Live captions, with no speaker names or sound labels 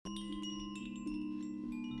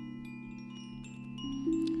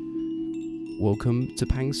welcome to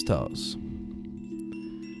Pang Stars.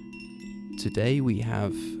 Today we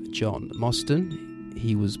have John Mostyn.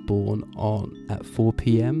 He was born at 4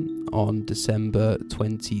 p.m. on December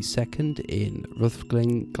 22nd in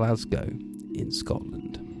Rhuthglin, Glasgow, in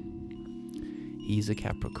Scotland. He's a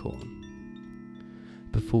Capricorn.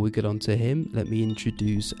 Before we get on to him, let me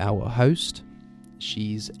introduce our host.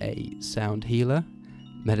 She's a sound healer,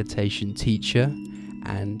 meditation teacher,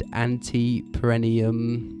 and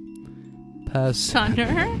anti-perennium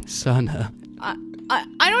person. Sunner.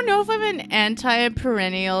 I don't know if I'm an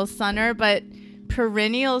anti-perennial sunner, but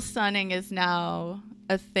perennial sunning is now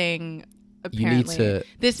a thing. Apparently, You need to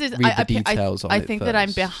read the details on it. I think that I'm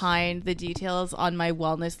first. behind the details on my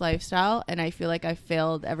wellness lifestyle, and I feel like I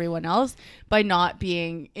failed everyone else by not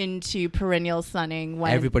being into perennial sunning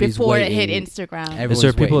before it hit Instagram. Everyone's Is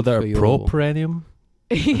there people waiting that for are your- pro-perennium?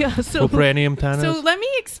 Yeah, so Pro-perennium tanners? so let me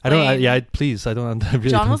explain. Please. I don't really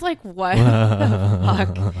John was like, "What the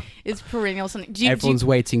fuck is perennial sunning?" Everyone's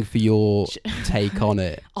waiting for your take on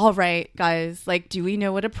it. All right, guys. Like, do we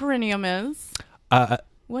know what a perennium is?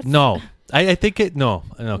 What's no. I think it... No.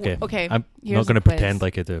 Okay. Okay. I'm here's not going to the quiz. pretend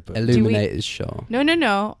like I do. But Illuminators show.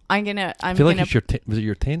 No. I feel like it's your... was it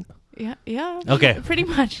your taint? Yeah. Okay. Pretty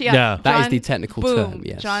much. Yeah. Yeah. That is John, the technical boom, term,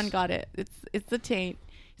 yes. John got it. It's the taint.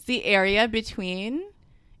 It's the area between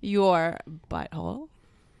your butthole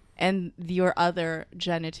and your other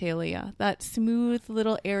genitalia. That smooth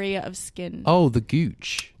little area of skin. Oh, the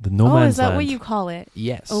gooch. The no man's is that land. what you call it?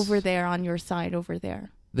 Yes. Over there on your side, over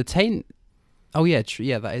there. The taint. Oh, yeah.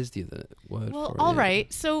 Yeah, that is the other word Well, for it. all yeah.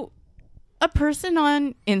 right. So a person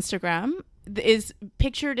on Instagram is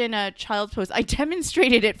pictured in a child's pose. I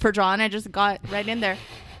demonstrated it for John. I just got right in there.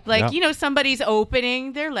 Like, Yeah. Somebody's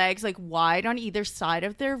opening their legs like wide on either side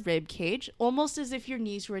of their rib cage, almost as if your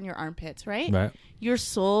knees were in your armpits, right? Right. Your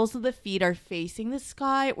soles of the feet are facing the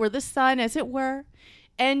sky or the sun, as it were.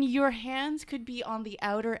 And your hands could be on the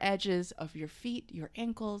outer edges of your feet, your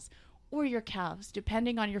ankles, or your calves,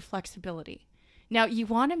 depending on your flexibility. Now, you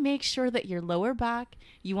want to make sure that your lower back,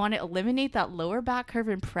 you want to eliminate that lower back curve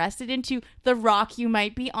and press it into the rock you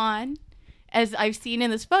might be on, as I've seen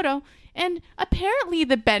in this photo. And apparently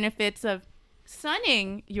the benefits of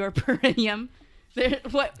sunning your perineum. Can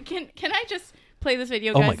I just play this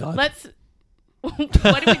video, guys? Oh my God.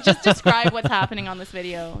 What do we just describe what's happening on this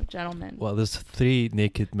video, gentlemen? Well, there's 3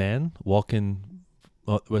 naked men walking.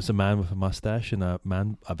 Well, there's a man with a mustache and a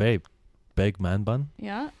very big man bun.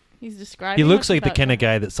 Yeah, he's describing. He looks what's like the about kind of to-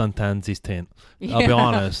 guy that suntans his taint. I'll be Yeah.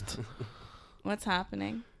 honest. What's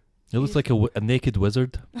happening? He looks like a naked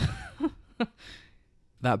wizard.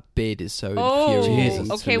 That beard is so Oh, infuriating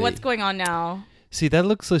to okay. me. What's going on now? See, that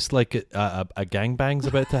looks just like a gangbang's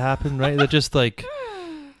about to happen, right? They're just like,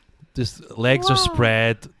 just legs are Wow.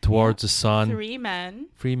 spread towards the sun. 3 men.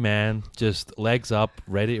 3 men, just legs up,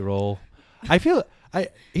 ready to roll.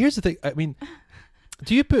 Here's the thing. I mean,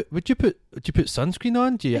 would you put sunscreen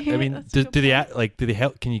on? Do you? I mean, That's a do good they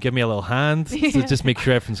help? Can you give me a little hand to Yeah. just make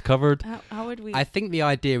sure everything's covered? How would we? I think the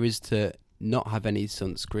idea is to not have any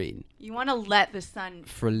sunscreen You want to let the sun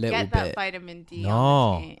for a little get that bit. vitamin D. on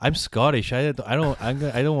No, the taint. I'm Scottish. I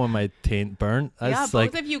don't want my taint burnt. Yeah, That's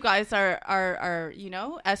both like of you guys are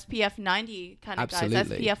SPF 90 kind of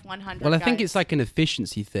Absolutely. guys, SPF 100. Well, I think guys. it's like an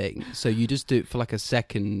efficiency thing. So you just do it for like a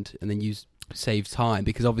second and then you save time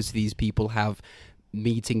because obviously these people have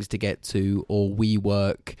meetings to get to or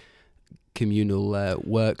WeWork communal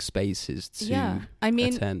workspaces to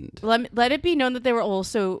attend. Let it be known that there were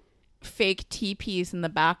also fake TPs in the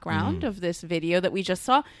background of this video that we just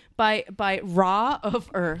saw by Raw of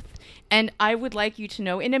Earth. And I would like you to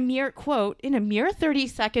know, in a mere 30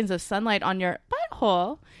 seconds of sunlight on your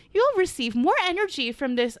butthole, you'll receive more energy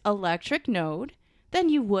from this electric node than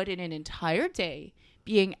you would in an entire day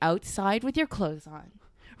being outside with your clothes on.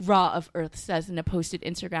 Raw of Earth says in a posted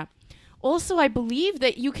Instagram. Also, I believe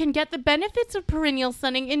that you can get the benefits of perennial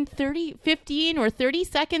sunning in 15 or 30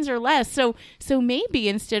 seconds or less. So maybe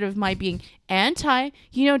instead of my being anti,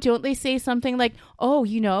 don't they say something like,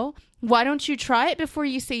 oh, why don't you try it before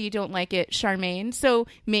you say you don't like it, Charmaine? So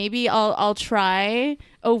maybe I'll try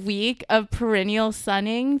a week of perennial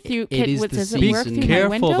sunning through. It is the does it season. work through be my careful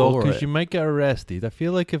window? though, For because it. you might get arrested. I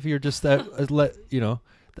feel like if you're just that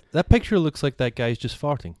picture looks like that guy's just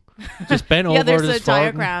farting, just bent over. Yeah, there's a just farting.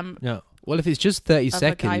 diagram. Yeah. Well, if it's just 30 Of a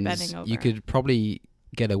guy bending seconds, over. you could probably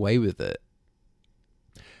get away with it.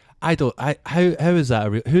 How is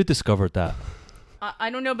that who discovered that?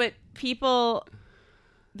 I don't know, but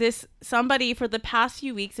somebody for the past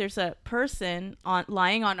few weeks, there's a person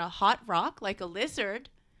lying on a hot rock like a lizard,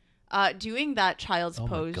 doing that child's Oh my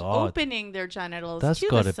pose, God. opening their genitals That's to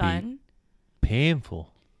gotta the be sun.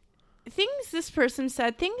 Painful. this person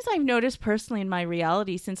said, things I've noticed personally in my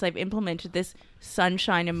reality since I've implemented this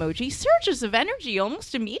sunshine emoji. Surges of energy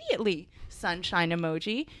almost immediately. Sunshine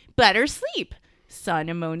emoji. Better sleep. Sun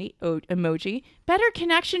emoji. Better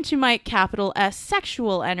connection to my capital S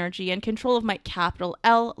sexual energy and control of my capital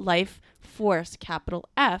L life force, capital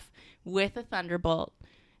F, with a thunderbolt.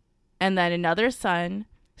 And then another sun.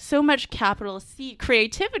 So much capital C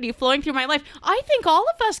creativity flowing through my life. I think all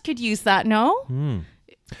of us could use that, no?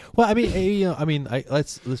 Well, I mean,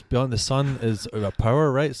 let's be honest. The sun is a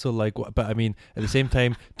power, right? So, like, but I mean, at the same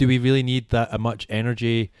time, do we really need that much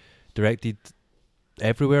energy directed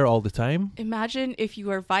everywhere all the time? Imagine if you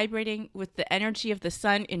were vibrating with the energy of the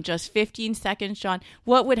sun in just 15 seconds, John.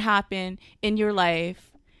 What would happen in your life?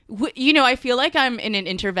 You know, I feel like I'm in an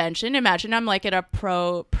intervention. Imagine I'm like at a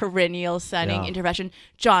perennial setting intervention.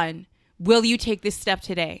 John, will you take this step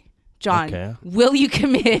today? John, will you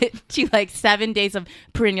commit to like 7 days of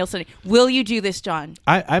perennial sunning? Will you do this, John?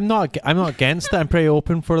 I'm not against it. I'm pretty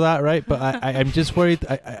open for that, right? But I'm just worried.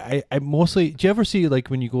 I mostly. Do you ever see like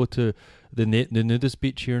when you go to the nudist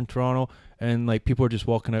beach here in Toronto and like people are just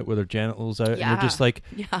walking out with their genitals out and they're just like,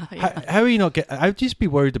 how are you not get? I'd just be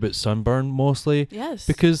worried about sunburn mostly. Yes.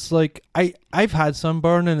 Because like I've had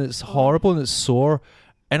sunburn and it's horrible and it's sore,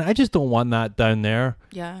 and I just don't want that down there.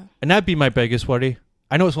 Yeah. And that'd be my biggest worry.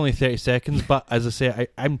 I know it's only 30 seconds, but as I say,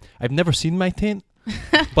 I've never seen my taint,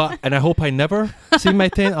 and I hope I never see my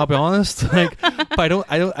taint. I'll be honest, like, but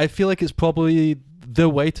I feel like it's probably the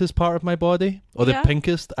whitest part of my body or the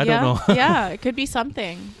pinkest. I don't know. Yeah, it could be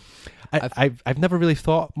something. I've never really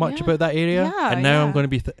thought much about that area, and now I'm going to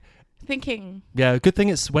be thinking. Yeah, good thing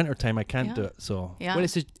it's wintertime. I can't do it. So well,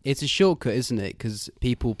 it's a shortcut, isn't it? Because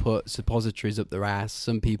people put suppositories up their ass.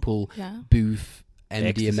 Some people boof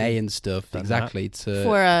MDMA and stuff to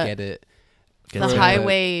get it the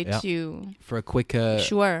highway to for a quicker,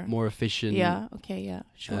 more efficient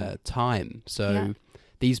time. So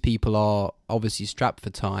these people are obviously strapped for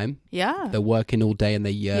time. Yeah, they're working all day in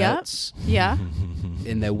their yurts. Yeah,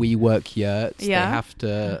 in their WeWork yurts. Yeah, they have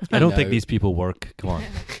to. I don't think these people work. Come on.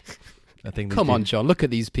 Come on, John, look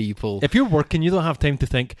at these people. If you're working, you don't have time to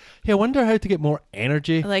think, hey, I wonder how to get more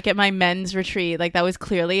energy. Like at my men's retreat, like that was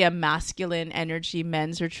clearly a masculine energy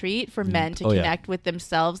men's retreat for men to connect with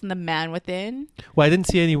themselves and the man within. Well, I didn't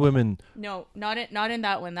see any women. No, not in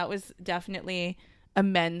that one. That was definitely a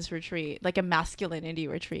men's retreat, like a masculinity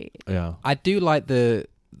retreat. Yeah. I do like the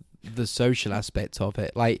social aspect of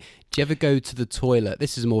it. Like, do you ever go to the toilet?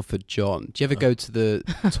 This is more for John. Do you ever go to the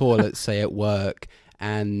toilet, say at work,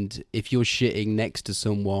 and if you're shitting next to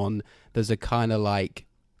someone, there's a kind of like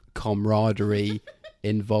camaraderie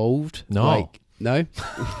involved? No. Like, no?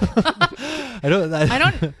 I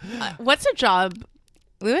don't. What's a job,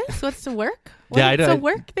 Lewis? What's the work? What's the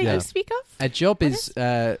work that you speak of? A job is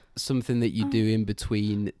something that you do in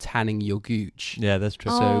between tanning your gooch. Yeah, that's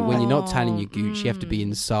true. So when you're not tanning your gooch, you have to be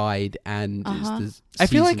inside, and I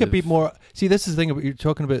feel like it'd be more. See, this is the thing about you're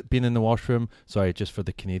talking about being in the washroom. Sorry, just for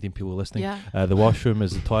the Canadian people listening. Yeah. The washroom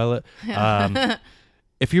is the toilet.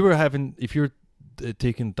 If you're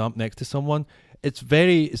taking a dump next to someone, it's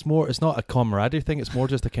not a camaraderie thing. It's more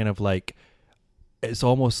just a kind of like, it's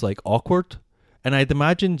almost like awkward. And I'd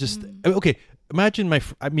imagine just imagine me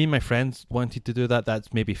and my friends wanted to do that.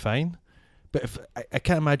 That's maybe fine, but if I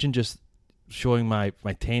can't imagine just showing my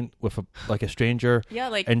taint with a stranger,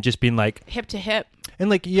 and just being like hip to hip. And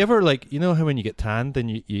like you ever like how when you get tanned,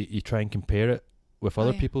 then you try and compare it with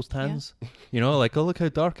other people's tans. Like, oh, look how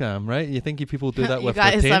dark I am, right? You think people do that with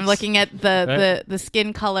their taints? I'm looking at the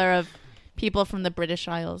skin color of people from the British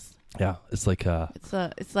Isles. Yeah, it's like it's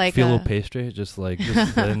like phyllo pastry, just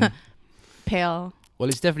thin. Pale. Well,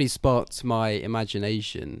 it's definitely sparked my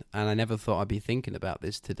imagination, and I never thought I'd be thinking about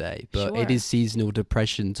this today, but it is seasonal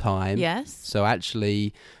depression time. Yes. So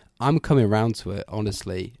actually, I'm coming around to it,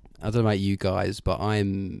 honestly. I don't know about you guys, but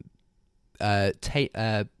I'm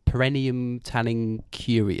perennium tanning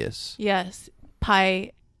curious. Yes.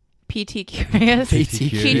 PT curious. PT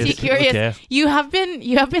curious. Okay. You have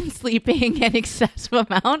been sleeping an excessive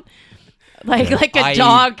amount. Like a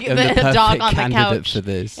dog, the dog on the couch. For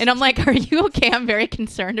this. And I'm like, are you okay? I'm very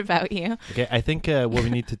concerned about you. Okay, I think what we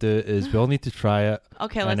need to do is we all need to try it.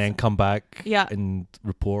 Okay, and then come back and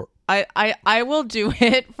report. I will do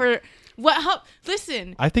it for what?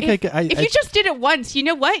 Listen, I think if you just did it once, you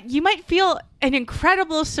know what? You might feel an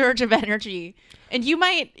incredible surge of energy. And you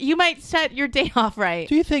might set your day off right.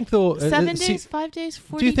 Do you think though? 7 days, 5 days,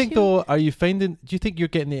 42? Do you think though? Do you think you're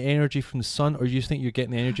getting the energy from the sun, or do you think you're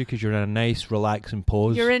getting the energy because you're in a nice, relaxing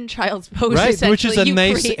pose? You're in child's pose, right? Which is a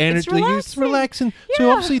nice energy. It's relaxing. Yeah.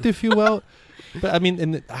 So obviously, you feel well. But I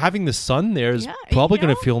mean, having the sun there is probably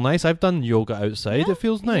going to feel nice. I've done yoga outside. It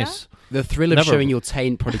feels nice. The thrill of showing your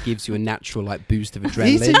taint probably gives you a natural boost of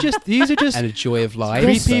adrenaline. These are just and a joy of life.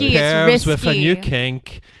 Creepy pervs with a new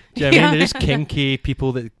kink. Do you know what I mean? They're just kinky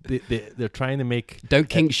people that they're trying to make. Don't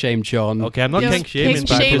kink shame, John. Okay, I'm not kink shaming.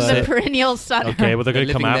 Kink shame the perennial sun. Okay, well they're going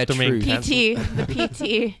to come after me. The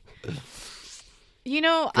PT. You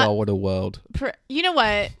know, God, what a world. You know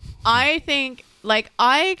what? I think,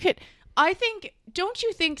 don't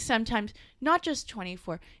you think sometimes, not just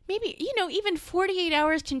 24, maybe, even 48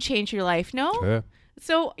 hours can change your life, no? Sure.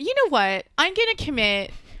 So, you know what? I'm going to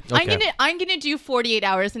commit. Okay. I'm going to do 48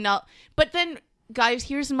 hours but then, guys,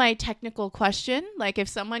 here's my technical question. If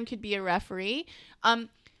someone could be a referee,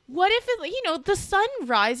 what if the sun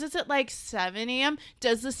rises at 7 a.m.?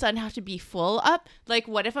 Does the sun have to be full up?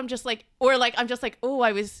 What if I'm just oh,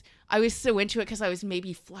 I was so into it because I was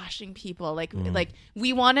maybe flashing people.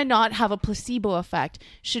 We want to not have a placebo effect.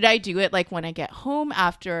 Should I do it when I get home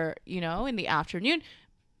after, in the afternoon?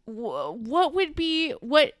 What would be,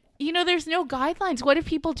 there's no guidelines. What if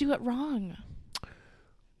people do it wrong?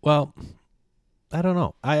 Well, I don't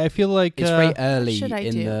know. I feel like it's very early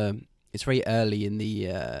It's very early in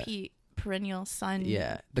the perennial sun.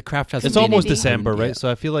 Yeah, the craft has. It's almost December, right? So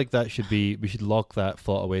I feel like we should lock that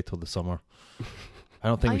thought away till the summer. I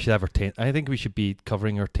don't think we should have our taint. I think we should be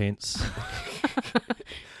covering our taints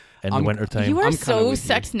in the wintertime. You are so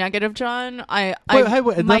sex negative, John.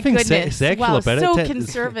 Nothing sexual about it. So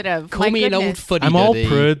conservative. Call me an old footy. I'm all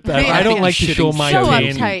prude. I don't like to show my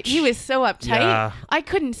taint. Uptight. He was so uptight. Yeah. I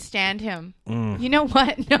couldn't stand him. You know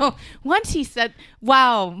what? No. Once he said,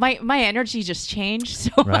 "Wow, my energy just changed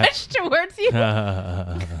so much towards you."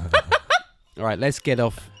 All right, let's get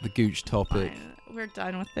off the gooch topic. Fine. We're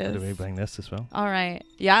done with this. Do we bring this as well? All right.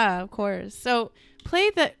 Yeah, of course. So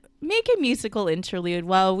make a musical interlude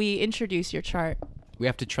while we introduce your chart. We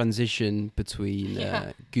have to transition between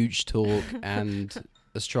gooch talk and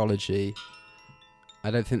astrology.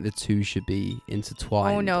 I don't think the two should be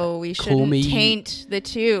intertwined. Oh no, we shouldn't taint the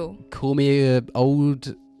two. Call me a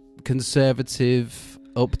old, conservative,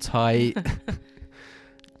 uptight,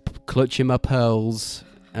 clutching my pearls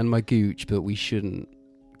and my gooch, but we shouldn't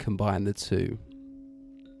combine the two.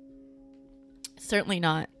 Certainly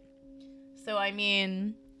not. So,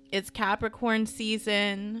 it's Capricorn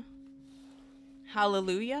season.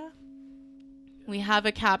 Hallelujah. We have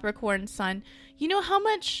a Capricorn sun. How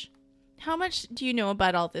much do you know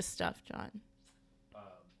about all this stuff, John?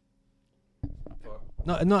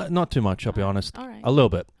 Not too much, I'll be honest. All right. A little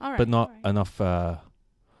bit, but not enough.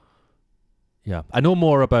 Yeah, I know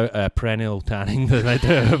more about perennial tanning than I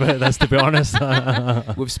do about this, to be honest.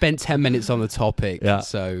 We've spent 10 minutes on the topic,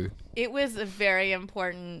 so... It was very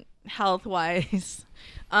important health-wise.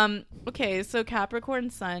 Okay, so Capricorn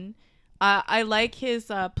sun. I like his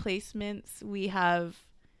placements. We have...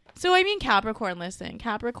 So, Capricorn, listen.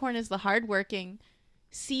 Capricorn is the hardworking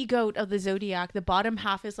sea goat of the zodiac. The bottom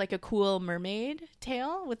half is like a cool mermaid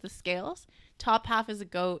tail with the scales. Top half is a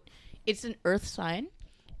goat. It's an earth sign.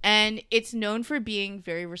 And it's known for being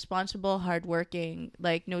very responsible, hardworking,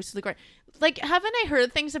 nose to the ground. Haven't I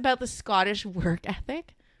heard things about the Scottish work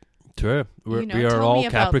ethic? Sure. We are all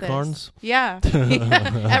Capricorns. Yeah.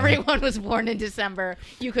 Everyone was born in December.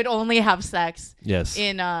 You could only have sex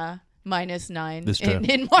in -9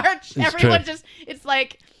 in March. Everyone just, it's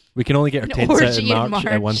like... We can only get our tits out in March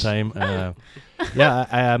at one time. Is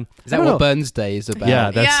that what Burns Day is about?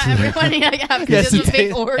 Yeah, everyone has a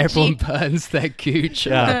big orgy. Everyone burns their gooch.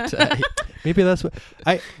 Maybe that's what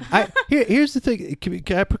here's the thing,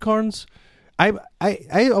 Capricorns. I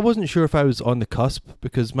wasn't sure if I was on the cusp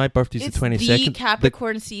because my birthday's the 22nd. It's the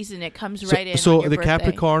Capricorn season. It comes right in. So on your the birthday.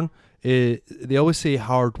 Capricorn, they always say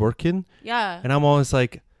hard working. Yeah. And I'm always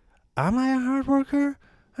like, am I a hard worker?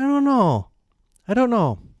 I don't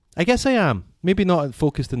know. I guess I am. Maybe not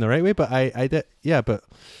focused in the right way, but I did. Yeah, but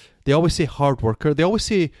they always say hard worker. They always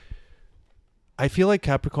say, I feel like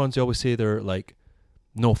Capricorns, they always say they're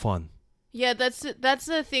no fun. Yeah, that's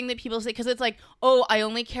the thing that people say, because it's oh, I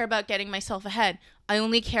only care about getting myself ahead. I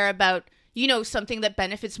only care about, something that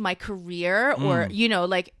benefits my career or,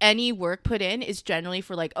 any work put in is generally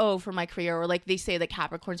for for my career, or they say that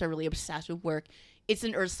Capricorns are really obsessed with work. It's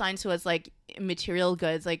an earth sign, so it's material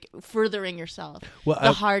goods, furthering yourself. Well,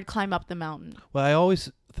 the hard climb up the mountain. Well, I always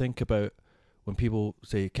think about when people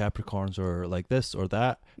say Capricorns are like this or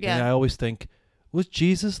that. Yeah. And I always think, was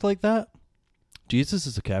Jesus like that? Jesus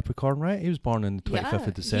is a Capricorn, right? He was born on the 25th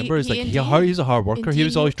of December. He's a hard worker. Indeed. He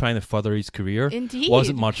was always trying to further his career. Indeed.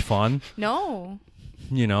 Wasn't much fun. No.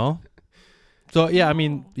 So, yeah,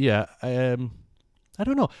 I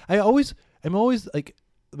don't know. I'm always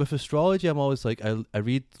with astrology, I'm always like, I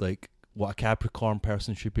read like what a Capricorn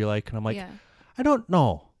person should be like, and I'm like, I don't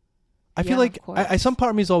know. I feel like some part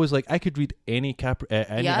of me is always like, I could read any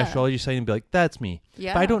astrology sign and be like, that's me.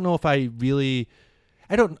 Yeah. But I don't know if I really,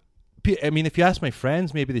 I mean, if you ask my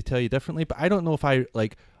friends, maybe they tell you differently, but I don't know if I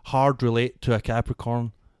like hard relate to a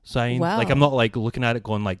Capricorn sign. Wow. Like I'm not like looking at it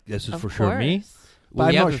going like, this is for sure me. Well,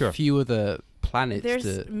 I'm not sure. A few other planets.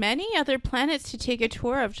 There's many other planets to take a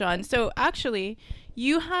tour of, John. So actually,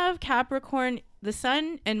 you have Capricorn. The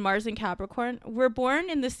Sun and Mars in Capricorn were born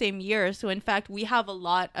in the same year. So, in fact, we have a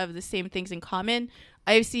lot of the same things in common.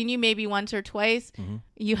 I've seen you maybe once or twice. Mm-hmm.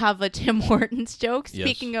 You have a Tim Hortons joke.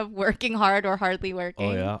 Speaking of working hard or hardly working.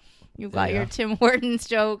 Oh, yeah. You got your Tim Hortons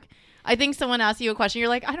joke. I think someone asked you a question. You're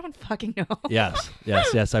like, I don't fucking know. Yes.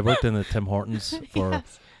 I worked in the Tim Hortons for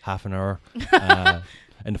half an hour.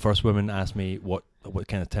 And the first woman asked me what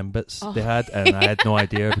kind of Timbits they had. And I had no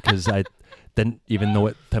idea because I didn't even know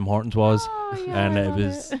what Tim Hortons was.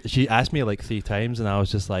 And she asked me like 3 times and I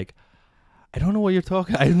was just like, I don't know what you're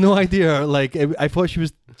talking. I have no idea. Like I thought she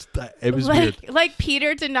was. It was weird. Like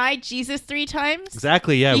Peter denied Jesus 3 times.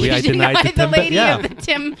 Exactly. Yeah, I denied the lady of the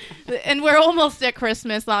Tim, and we're almost at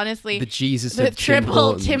Christmas. Honestly, the Jesus the of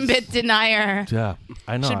triple Timbit denier. Yeah,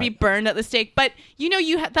 I know. Should be burned at the stake. But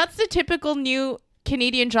that's the typical new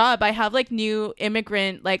Canadian job. I have like new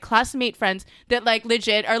immigrant like classmate friends that like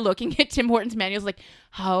legit are looking at Tim Hortons manuals like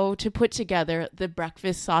how to put together the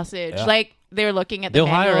breakfast sausage. Yeah. Like they're looking at the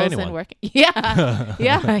manuals and working.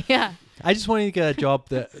 Yeah. I just wanted to get a job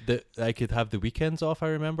that I could have the weekends off, I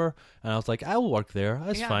remember. And I was like, I will work there.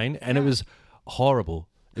 That's fine. And it was horrible.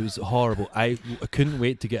 It was horrible. I couldn't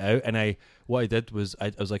wait to get out. And what I did was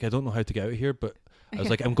I was like, I don't know how to get out of here, but I was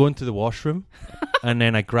like, I'm going to the washroom. And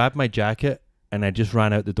then I grabbed my jacket and I just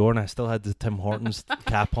ran out the door and I still had the Tim Hortons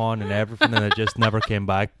cap on and everything. And I just never came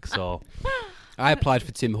back. So I applied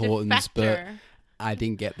for Tim Hortons, but I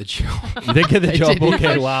didn't get the job. You didn't get the job?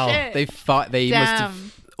 Okay, wow. They must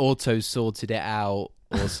have auto-sorted it out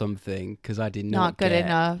or something because I did not good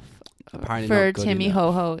enough apparently for not good Timmy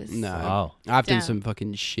enough. Ho-Hos. No. Wow. I've done some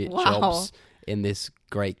fucking shit jobs in this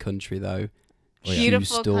great country, though.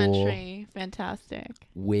 Beautiful country. Fantastic.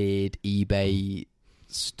 Weird eBay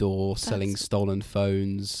store selling stolen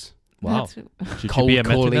phones. Wow. Should you be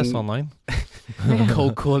admitting this online?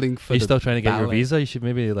 Cold calling for. Are you still trying to get your visa? You should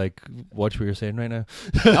maybe like watch what you're saying right now.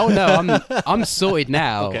 Oh no, I'm sorted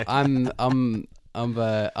now. Okay.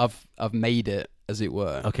 I've made it, as it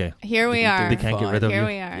were. Okay. Here we are. They can't get rid of you. Here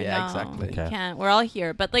we are. Yeah, no, exactly. We can't. We're all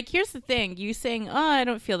here. But like, here's the thing. You saying, "Oh, I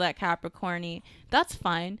don't feel that Capricorn-y." That's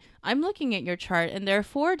fine. I'm looking at your chart, and there are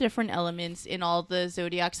 4 different elements in all the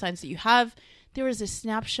zodiac signs that you have. There is a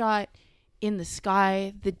snapshot in the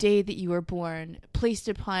sky the day that you were born, placed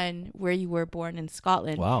upon where you were born in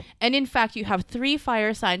Scotland. Wow. And in fact, you have 3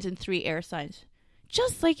 fire signs and 3 air signs,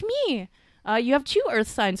 just like me. You have 2 earth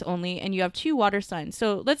signs only, and you have 2 water signs.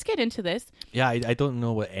 So let's get into this. Yeah, I don't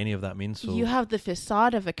know what any of that means. So. You have the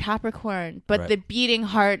facade of a Capricorn, but the beating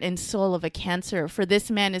heart and soul of a Cancer. For this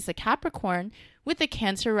man is a Capricorn with a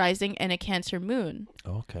Cancer rising and a Cancer moon.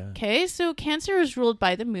 Okay, so Cancer is ruled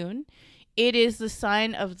by the moon. It is the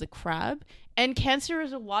sign of the crab. And Cancer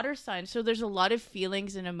is a water sign, so there's a lot of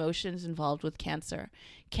feelings and emotions involved with Cancer.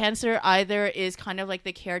 Cancer either is kind of like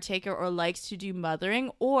the caretaker or likes to do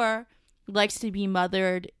mothering or likes to be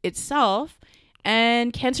mothered itself.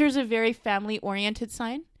 And Cancer is a very family-oriented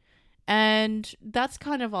sign. And that's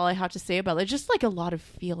kind of all I have to say about it. Just like a lot of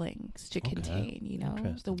feelings to contain, you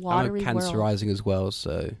know, the watery I'm a Cancer rising as well,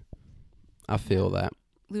 so I feel that.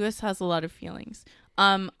 Lewis has a lot of feelings.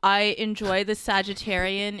 I enjoy the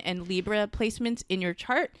Sagittarian and Libra placements in your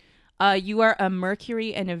chart. You are a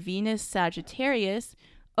Mercury and a Venus Sagittarius.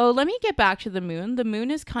 Oh, let me get back to the moon. The moon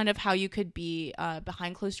is kind of how you could be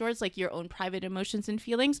behind closed doors, like your own private emotions and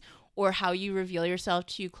feelings, or how you reveal yourself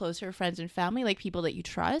to closer friends and family, like people that you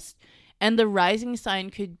trust. And the rising sign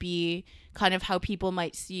could be kind of how people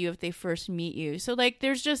might see you if they first meet you. So like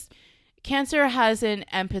there's just... Cancer has an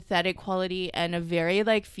empathetic quality and a very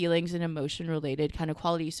like feelings and emotion related kind of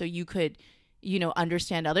quality. So you could, you know,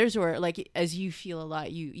 understand others, or like as you feel a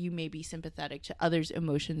lot, you may be sympathetic to others'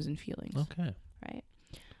 emotions and feelings. Okay.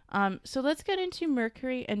 Right. So let's get into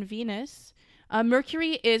Mercury and Venus.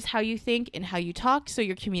 Mercury is how you think and how you talk. So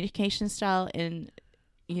your communication style and,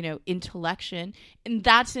 you know, intellection, and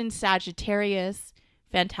that's in Sagittarius.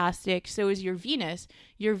 Fantastic. So is your Venus.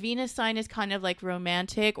 Your Venus sign is kind of like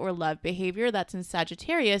romantic or love behavior. That's in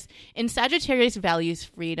Sagittarius. And Sagittarius values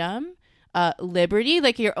freedom, liberty,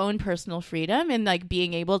 like your own personal freedom and like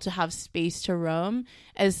being able to have space to roam,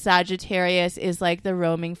 as Sagittarius is like the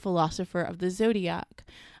roaming philosopher of the zodiac.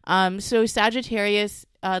 So Sagittarius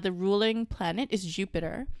the ruling planet is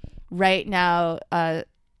Jupiter. Right now,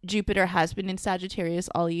 Jupiter has been in Sagittarius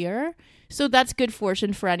all year. So that's good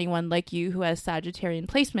fortune for anyone like you who has Sagittarian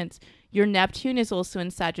placements. Your Neptune is also in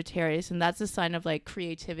Sagittarius, and that's a sign of like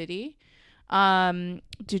creativity.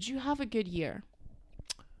 Did you have a good year?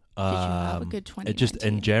 Did you have a good 2019? Just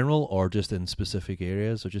in general, or just in specific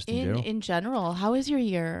areas, or just in general? In general, how was your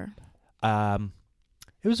year?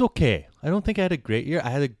 It was okay. I don't think I had a great year. I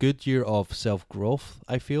had a good year of self-growth,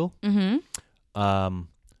 I feel.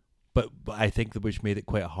 But I think that which made it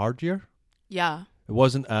quite a hard year. Yeah. It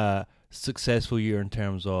wasn't a successful year in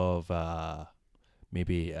terms of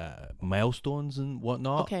maybe milestones and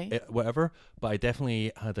whatnot, whatever. But I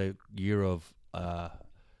definitely had a year of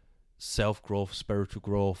self-growth, spiritual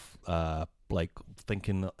growth, like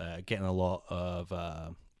thinking, getting a lot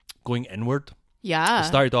of going inward. Yeah. I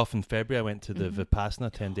started off in February. I went to the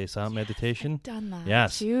Vipassana 10-day silent meditation. I've done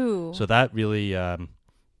that too. So that really,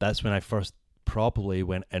 that's when I first probably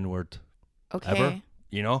went inward ever,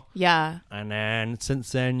 you know? Yeah. And then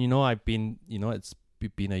since then, you know, I've been, you know, it's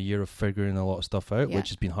been a year of figuring a lot of stuff out, which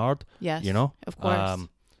has been hard. Yes. You know? Of course.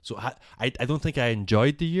 So I don't think I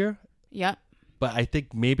enjoyed the year. Yeah. But I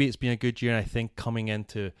think maybe it's been a good year. And I think coming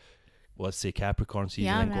into, let's say, Capricorn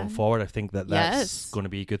season and going forward, I think that's going to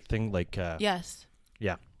be a good thing. Like, yes.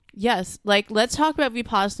 Yeah. Yes. Like, let's talk about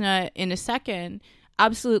Vipassana in a second.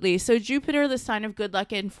 Absolutely. So Jupiter, the sign of good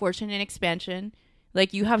luck and fortune and expansion.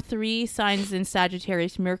 Like, you have 3 signs in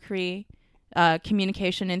Sagittarius: Mercury,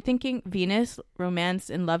 communication and thinking; Venus, romance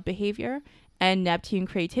and love behavior; and Neptune,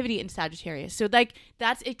 creativity in Sagittarius. So like,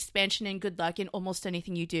 that's expansion and good luck in almost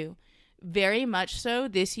anything you do. Very much so.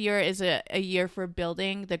 This year is a year for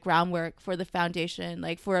building the groundwork for the foundation,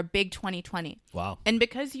 like for a big 2020. Wow. And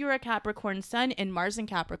because you're a Capricorn sun and Mars in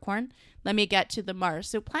Capricorn, let me get to the Mars.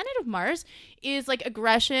 So planet of Mars is like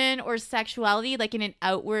aggression or sexuality, like in an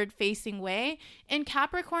outward facing way. And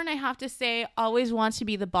Capricorn, I have to say, always wants to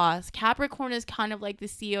be the boss. Capricorn is kind of like the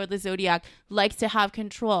CEO of the zodiac, likes to have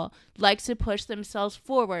control, likes to push themselves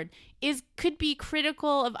forward, could be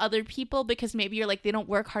critical of other people because maybe you're like, they don't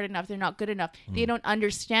work hard enough, they're not good enough, they don't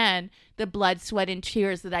understand the blood, sweat, and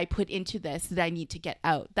tears that I put into this that I need to get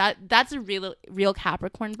out. That's a real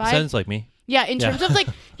Capricorn vibe. Sounds like me. Yeah, in terms of like,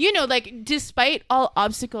 you know, like despite all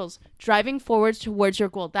obstacles, driving forward towards your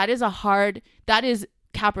goal. That is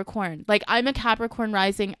Capricorn. Like, I'm a Capricorn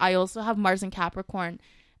rising. I also have Mars in Capricorn.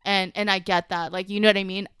 And I get that. Like, you know what I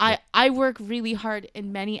mean? Yeah. I work really hard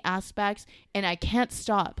in many aspects and I can't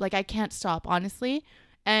stop. Like, I can't stop, honestly.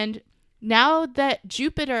 And now that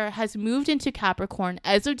Jupiter has moved into Capricorn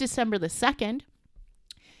as of December the 2nd,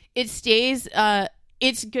 it stays,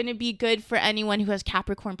 it's going to be good for anyone who has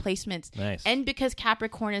Capricorn placements. Nice. And because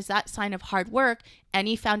Capricorn is that sign of hard work,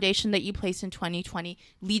 any foundation that you place in 2020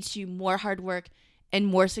 leads to more hard work and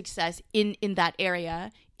more success in that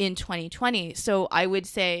area in 2020. So I would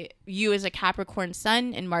say you as a Capricorn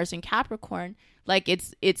sun and Mars in Capricorn, like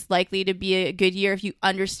it's likely to be a good year if you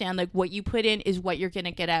understand like what you put in is what you're going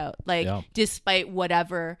to get out. Like despite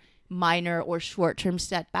whatever minor or short-term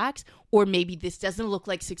setbacks, or maybe this doesn't look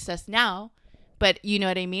like success now, but you know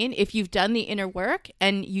what I mean? If you've done the inner work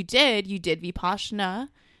and you did Vipassana,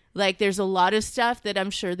 like there's a lot of stuff that I'm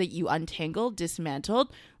sure that you untangled,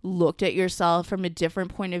 dismantled, looked at yourself from a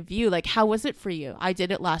different point of view. Like, how was it for you? I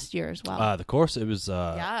did it last year as well. The course, it was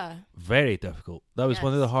very difficult. That was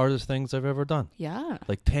one of the hardest things I've ever done. Yeah.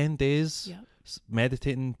 Like 10 days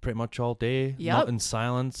meditating pretty much all day, not in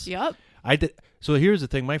silence. Yep. I did. So here's the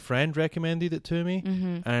thing. My friend recommended it to me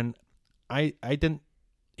and I didn't.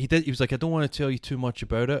 He was like, I don't want to tell you too much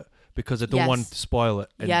about it because I don't want to spoil it.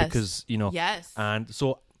 And because, you know. Yes. And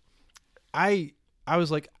so I was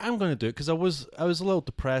like, I'm going to do it because I was a little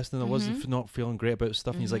depressed and I wasn't not feeling great about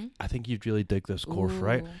stuff. And he's like, I think you'd really dig this course,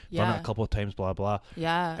 right? Done it a couple of times, blah, blah.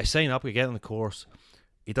 Yeah. I sign up, we get in the course.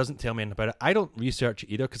 He doesn't tell me anything about it. I don't research it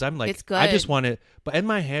either because I'm like, it's good. I just want to. But in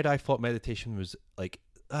my head, I thought meditation was like,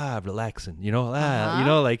 relaxing, you know, you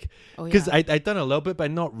know, like, because I'd done a little bit, but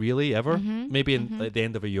not really ever. Maybe in like, the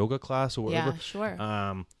end of a yoga class or whatever. Yeah,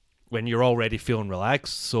 sure. When you're already feeling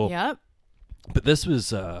relaxed. So, but this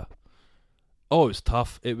was, it was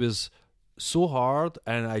tough. It was so hard,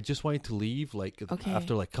 and I just wanted to leave. Like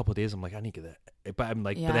after like a couple of days, I'm like, I need to get that. But I'm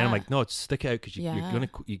like, but then I'm like, no, stick it out because you're gonna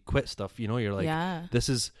quit stuff. You know, you're like,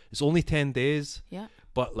 it's only 10 days. Yeah.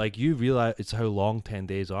 But like you realize it's how long 10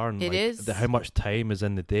 days are, and it is how much time is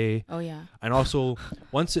in the day. Oh yeah. And also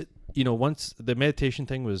once the meditation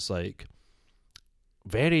thing was like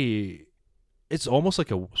it's almost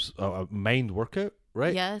like a mind workout,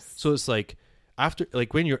 right? Yes. So it's like after,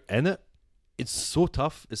 like when you're in it, it's so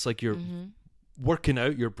tough. It's like you're working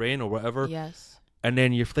out your brain or whatever. Yes. and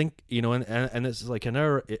then you think, and it's like an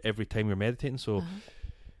hour every time you're meditating, so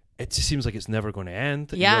it just seems like it's never going to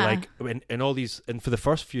end. Yeah. And you're like, and all these, and for the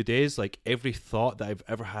first few days, like every thought that I've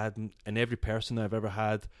ever had and every person that I've ever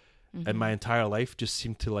had in my entire life just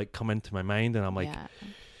seemed to like come into my mind, and I'm like,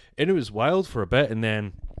 and it was wild for a bit, and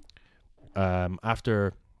then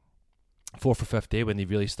after 4th or 5th day, when they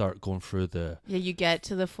really start going through you get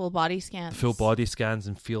to the full body scans,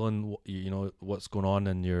 and feeling what's going on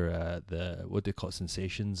in your the what do they call it,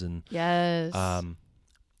 sensations, and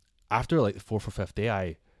after like the 4th or 5th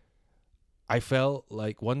day, I felt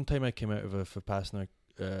like one time I came out of a Vipassana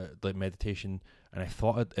like meditation, and I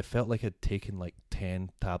thought it felt like I'd taken like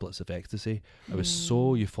 10 tablets of ecstasy. I was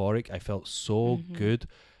so euphoric. I felt so good.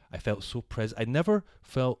 I felt so present. I never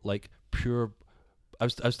felt like pure. I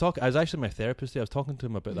was actually my therapist today. I was talking to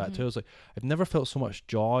him about that too. I was like, I've never felt so much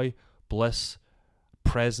joy, bliss,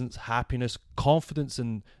 presence, happiness, confidence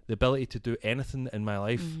in the ability to do anything in my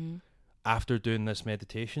life after doing this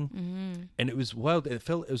meditation. And it was wild. It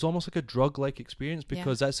was almost like a drug-like experience,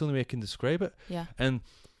 because that's the only way I can describe it. Yeah. And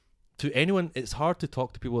to anyone, it's hard to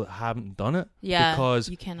talk to people that haven't done it. Yeah, because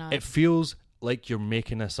you cannot. It feels like you're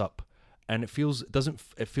making this up, and it feels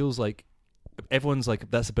like everyone's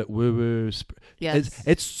like, that's a bit woo-woo. Yes.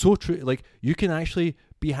 It's so true. Like, you can actually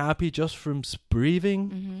be happy just from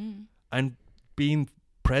breathing and being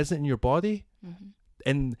present in your body.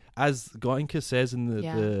 And as Goenka says in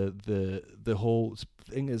the whole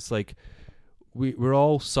thing, it's like we're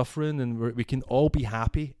all suffering, and we can all be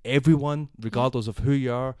happy. Everyone, regardless of who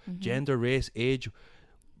you are, gender, race, age,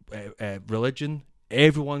 religion,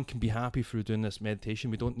 everyone can be happy through doing this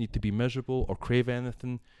meditation. We don't need to be miserable or crave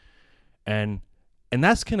anything. And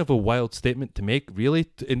that's kind of a wild statement to make, really.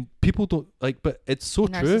 And people don't like, but it's so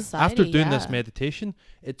true. Society, after doing this meditation,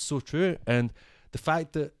 it's so true. And the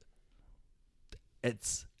fact that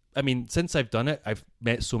since I've done it, I've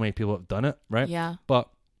met so many people that have done it, right? Yeah. But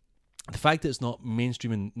the fact that it's not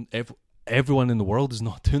mainstream and everyone in the world is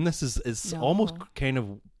not doing this is almost kind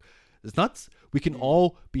of, it's nuts. We can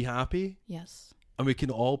all be happy. Yes. And we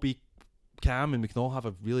can all be calm, and we can all have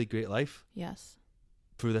a really great life. Yes.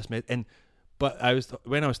 Through this but I was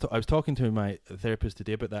talking to my therapist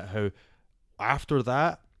today about that, how after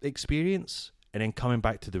that experience and then coming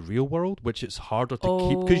back to the real world, which it's harder to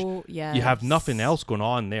keep, because you have nothing else going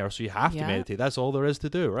on there, so you have to meditate. That's all there is to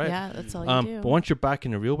do, right? Yeah, that's all you do. But once you're back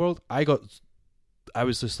in the real world, I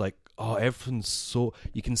was just like, oh, everything's so,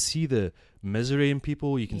 you can see the misery in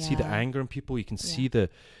people, you can see the anger in people, you can see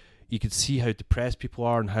you can see how depressed people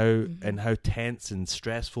are, and how tense and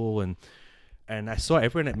stressful, and I saw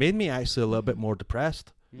everyone. It made me actually a little bit more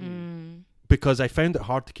depressed, because I found it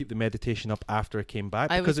hard to keep the meditation up after I came back,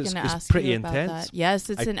 because it's pretty intense. Yes,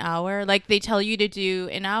 it's an hour. Like, they tell you to do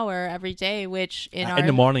an hour every day, which in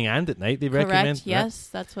the morning and at night they recommend. Yes,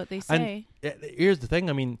 that's what they say. And here's the thing.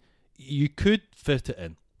 I mean, you could fit it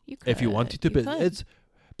in if you wanted to,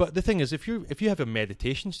 but the thing is, if you have a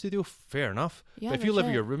meditation studio, fair enough. Yeah, but if you live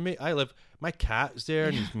with your roommate, my cat's there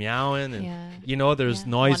and he's meowing, and there's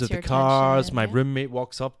noise of the cars. My roommate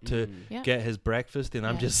walks up to get his breakfast, and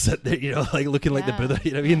I'm just sitting there, like looking like the Buddha.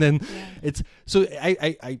 You know what I mean? Then it's so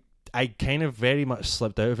I kind of very much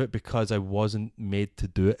slipped out of it because I wasn't made to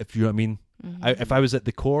do it. If you know what I mean. If I was at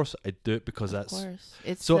the course, I'd do it because of course.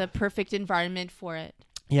 It's the perfect environment for it.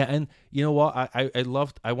 Yeah, and you know what?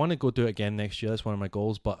 I want to go do it again next year. That's one of my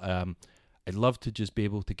goals. But I'd love to just be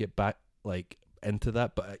able to get back like into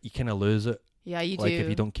that. But you kind of lose it. Yeah, you do. Like if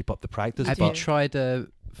you don't keep up the practice. Have you tried a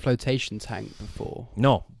flotation tank before?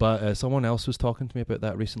 No, but someone else was talking to me about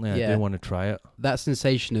that recently. I do want to try it. That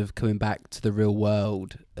sensation of coming back to the real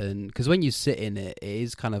world, and because when you sit in it, it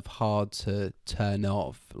is kind of hard to turn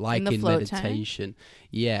off, like in meditation. Tank?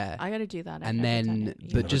 Yeah, I got to do that. And then,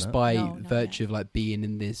 but just by virtue of like being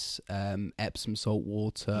in this Epsom salt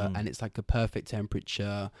water, and it's like a perfect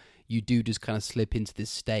temperature, you do just kind of slip into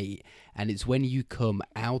this state, and it's when you come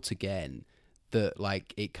out again that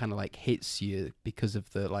like it kind of like hits you because of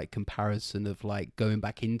the like comparison of like going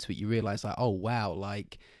back into it. You realize like, oh wow,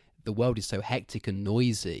 like the world is so hectic and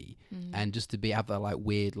noisy, and just to have that like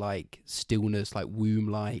weird like stillness, like womb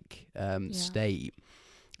like state,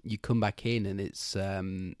 you come back in, and it's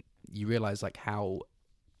you realize like how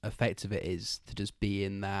effective it is to just be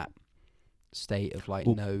in that state of like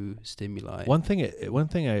no stimuli. One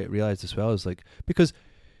thing I realized as well is like, because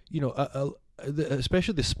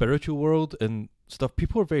especially the spiritual world and stuff,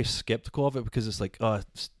 people are very skeptical of it because it's like, oh,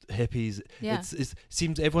 it's hippies. Yeah. It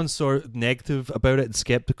seems everyone's sort of negative about it and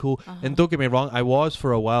skeptical. And don't get me wrong, I was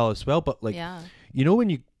for a while as well. But like, when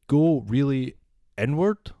you go really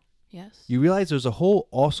inward, Yes. You realize there's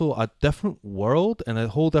also a different world and a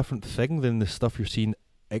whole different thing than the stuff you're seeing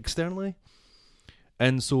externally.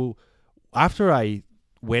 And so after I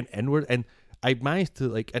went inward and I managed to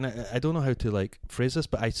like, and I don't know how to like phrase this,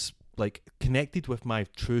 but I like connected with my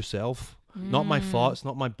true self, not my thoughts,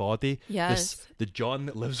 not my body. Yes. The John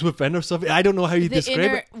that lives within or something. I don't know how you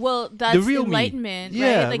describe it. Well, that's the real enlightenment,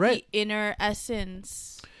 yeah, right? Like the inner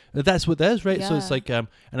essence. That's what it is, right? Yeah. So it's like, and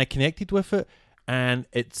I connected with it, and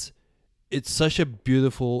it's such a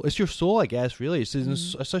beautiful. It's your soul, I guess. Really,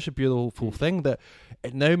 it's such a beautiful thing that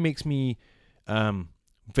it now makes me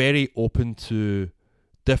very open to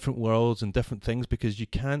different worlds and different things, because you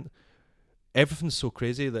can't. Everything's so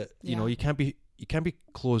crazy that you know you can't be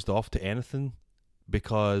closed off to anything,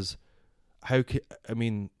 because I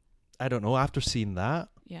don't know. After seeing that,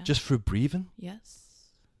 just through breathing,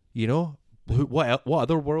 you know. What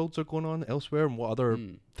other worlds are going on elsewhere, and what other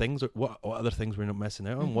things what other things we're not missing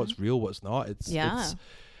out on? What's real, what's not?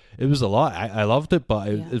 It was a lot. I loved it, but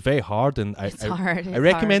it's very hard, and I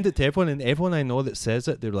recommend it to everyone. And everyone I know that says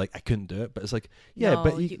it, they're like, I couldn't do it, but it's like,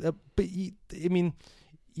 I mean,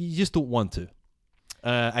 you just don't want to.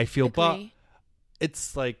 I feel, but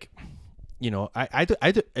it's like, you know, I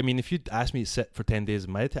mean, if you'd ask me to sit for 10 days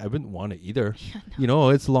and meditate, I wouldn't want it either. You know,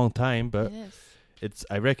 it's a long time, but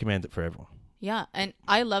I recommend it for everyone. Yeah, and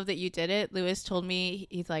I love that you did it. Lewis told me,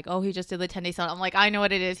 he's like, oh, he just did the 10-day silence. I'm like, I know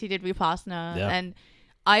what it is. He did Vipassana. Yeah. And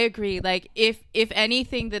I agree. Like, if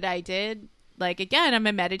anything that I did, like, again, I'm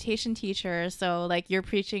a meditation teacher. So, like, you're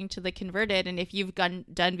preaching to the converted. And if you've done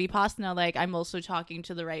Vipassana, like, I'm also talking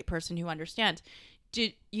to the right person who understands.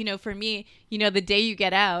 You know, for me, you know, the day you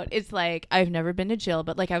get out, it's like, I've never been to jail,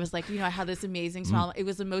 but like, I was like, you know, I had this amazing smile. It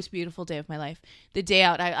was the most beautiful day of my life. The day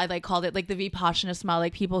out, I like called it like the Vipassana smile,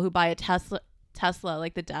 like people who buy a Tesla,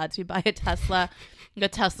 like the dads who buy a Tesla, the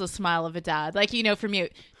Tesla smile of a dad. Like, you know, for me,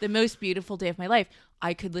 the most beautiful day of my life,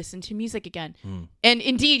 I could listen to music again. And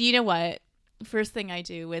indeed, you know what? First thing I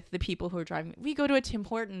do with the people who are driving, we go to a Tim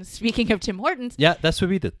Hortons. Speaking of Tim Hortons. Yeah, that's what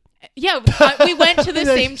we did. Yeah, we went to the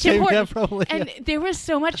same Tim Hortons, and there was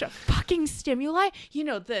so much fucking stimuli. You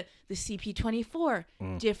know, the CP24,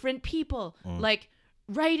 different people, like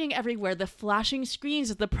writing everywhere, the flashing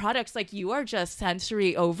screens of the products. Like, you are just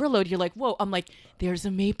sensory overload. You're like, whoa! I'm like, there's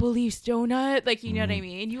a Maple Leafs donut. Like, you know what I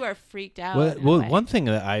mean? You are freaked out. Well, one thing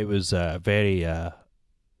that I was very.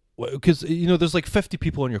 Because, you know, there's like 50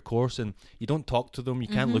 people on your course, and you don't talk to them, you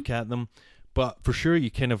can't look at them. But for sure,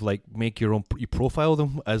 you kind of like make your own. You profile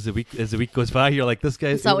them as the week goes by. You're like, this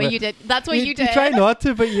guy. That's what you did. That's what you did. You try not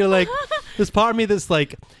to, but you're like, there's part of me that's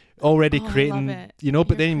like already creating. You know,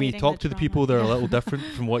 but then when you talk to the people, they're a little different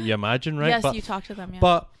from what you imagine, right? Yes, but, you talk to them. Yeah.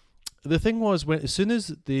 But the thing was, as soon as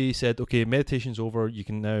they said, "Okay, meditation's over, you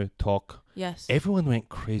can now talk." Yes. Everyone went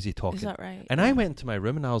crazy talking. Is that right? And I went into my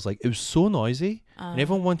room and I was like, it was so noisy, and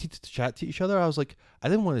everyone wanted to chat to each other. I was like, I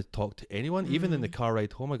didn't want to talk to anyone. Even in the car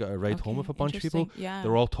ride home, I got a ride home with a bunch of people. Yeah. They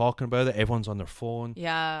were all talking about it. Everyone's on their phone.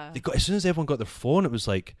 Yeah. As soon as everyone got their phone, it was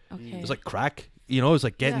like crack. You know, it was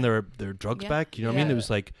like getting their drugs back. You know what I mean? It was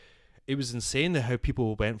like, it was insane how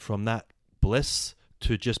people went from that bliss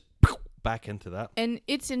to just back into that. And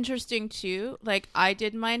it's interesting too, like I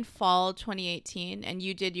did mine fall 2018 and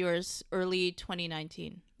you did yours early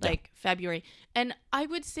 2019, like February. And I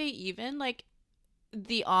would say even like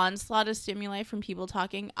the onslaught of stimuli from people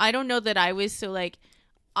talking, I don't know that I was so like,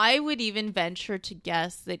 I would even venture to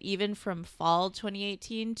guess that even from fall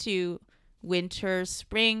 2018 to winter,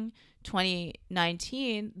 spring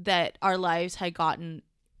 2019, that our lives had gotten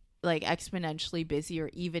like exponentially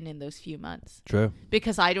busier even in those few months. True.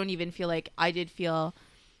 Because I don't even feel like I did feel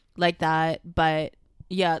like that, but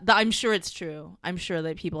yeah, I'm sure it's true. I'm sure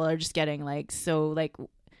that people are just getting like, so like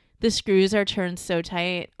the screws are turned so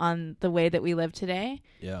tight on the way that we live today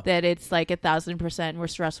that it's like 1,000% more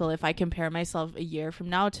stressful. If I compare myself a year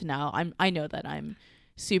from now to now, I know that I'm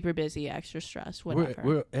super busy, extra stressed,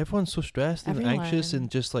 whatever. Everyone's so stressed and anxious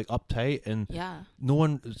and just like uptight, and no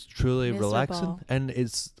one is truly relaxing. And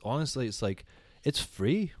it's honestly, it's like, it's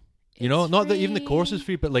free. You know, not that even the course is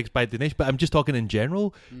free, but like by donation. But I'm just talking in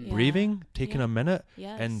general, breathing, taking a minute,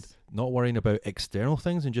 and not worrying about external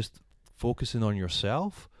things and just focusing on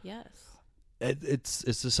yourself. Yes,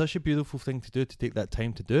 it's such a beautiful thing to do, to take that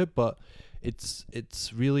time to do it, but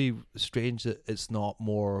it's really strange that it's not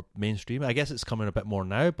more mainstream. I guess it's coming a bit more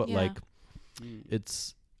now, but like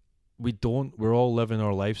we're all living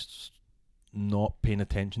our lives not paying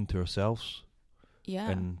attention to ourselves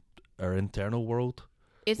and our internal world.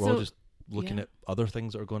 We're all just looking at other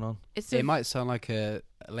things that are going on. It might sound like a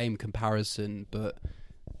lame comparison, but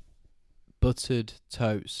buttered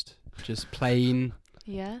toast, just plain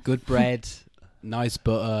good bread, nice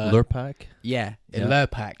butter. Lurpak? Yeah,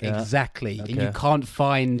 Lurpak, exactly. Okay. And you can't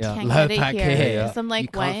find Lurpak here. I'm like, you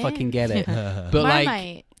can't what? fucking get it. But Marmite.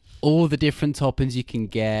 like all the different toppings you can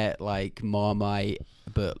get, like Marmite.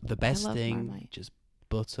 But the best thing, Marmite. just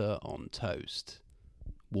butter on toast,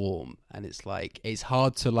 warm. And it's like, it's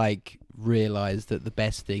hard to like realize that the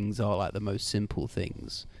best things are like the most simple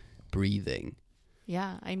things. Breathing.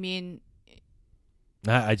 Yeah, I mean,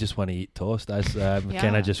 I just want to eat toast. That's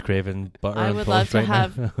kind of just craving butter. I and would toast love to right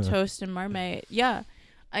have now. toast and Marmite. Yeah.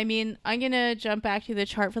 I mean, I'm going to jump back to the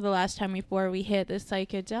chart for the last time before we hit the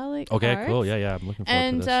psychedelic Okay, cards. cool. Yeah. I'm looking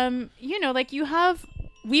forward to this. And, you know, like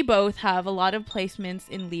we both have a lot of placements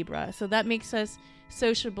in Libra. So that makes us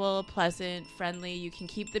sociable, pleasant, friendly. You can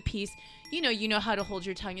keep the peace. You know how to hold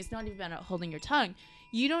your tongue. It's not even about holding your tongue.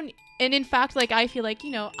 And in fact, like, I feel like, I'm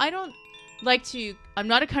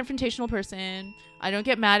not a confrontational person. I don't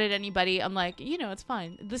get mad at anybody. I'm like, it's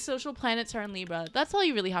fine. The social planets are in Libra. That's all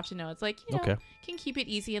you really have to know. It's like, can keep it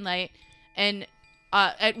easy and light. And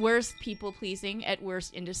at worst, people pleasing. At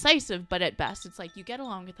worst, indecisive. But at best, it's like you get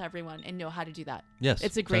along with everyone and know how to do that. Yes.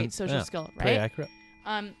 It's a great social skill, right? Pretty accurate.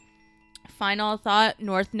 Final thought,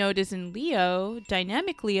 North Node is in Leo,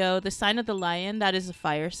 dynamic Leo, the sign of the lion. That is a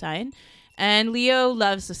fire sign. And Leo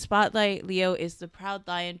loves the spotlight. Leo is the proud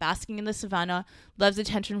lion basking in the savannah, loves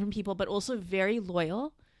attention from people, but also very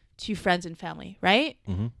loyal to friends and family, right?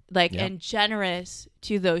 Mm-hmm. And generous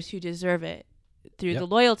to those who deserve it through the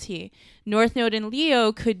loyalty. North Node in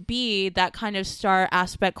Leo could be that kind of star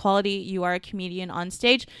aspect quality. You are a comedian on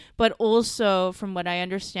stage, but also, from what I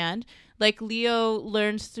understand, like Leo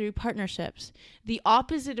learns through partnerships. The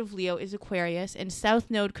opposite of Leo is Aquarius, and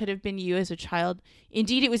South Node could have been you as a child.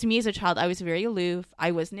 Indeed, it was me as a child. I was very aloof.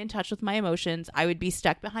 I wasn't in touch with my emotions. I would be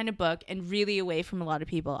stuck behind a book and really away from a lot of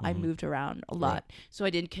people. I moved around a lot, so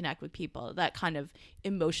I didn't connect with people. That kind of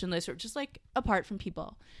emotionless or just like apart from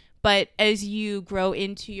people. But as you grow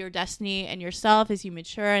into your destiny and yourself, as you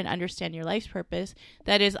mature and understand your life's purpose,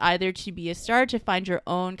 that is either to be a star, to find your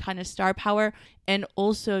own kind of star power, and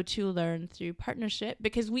also to learn through partnership,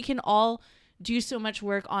 because we can all do so much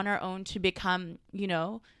work on our own to become,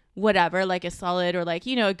 whatever, like a solid or like,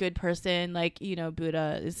 a good person, like,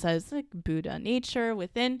 Buddha, it says like Buddha nature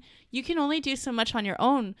within. You can only do so much on your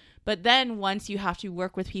own. But then once you have to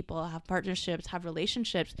work with people, have partnerships, have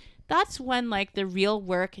relationships, that's when like the real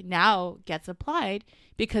work now gets applied,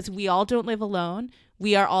 because we all don't live alone.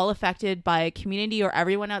 We are all affected by a community or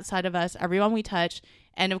everyone outside of us, everyone we touch.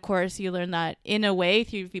 And of course, you learn that in a way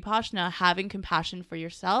through Vipassana, having compassion for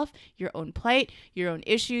yourself, your own plight, your own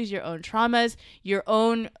issues, your own traumas, your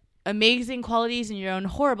own amazing qualities and your own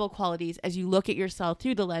horrible qualities as you look at yourself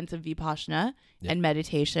through the lens of Vipassana and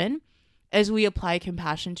meditation. As we apply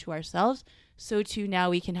compassion to ourselves, so too now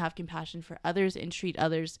we can have compassion for others and treat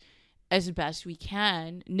others as best we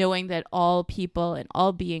can, knowing that all people and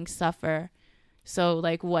all beings suffer. So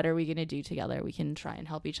like, what are we going to do together? We can try and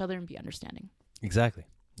help each other and be understanding. Exactly.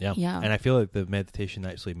 Yeah. And I feel like the meditation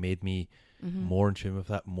actually made me more in tune with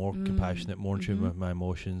that, more compassionate, more in tune with my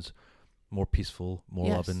emotions, more peaceful, more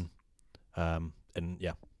loving. And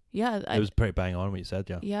it was pretty bang on what you said.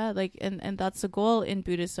 Like, and that's the goal in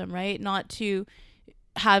Buddhism, right? Not to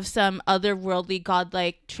have some otherworldly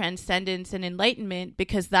godlike transcendence and enlightenment,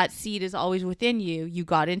 because that seed is always within you. You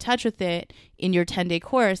got in touch with it in your 10-day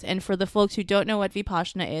course. And for the folks who don't know what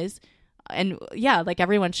Vipassana is, and like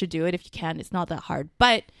everyone should do it if you can, it's not that hard,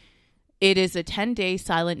 but it is a 10-day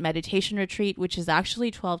silent meditation retreat, which is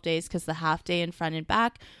actually 12 days, because the half day in front and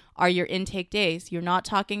back are your intake days. You're not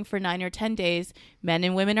talking for 9 or 10 days. Men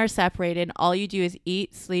and women are separated. All you do is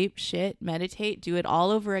eat, sleep, shit, meditate, do it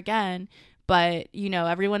all over again. But,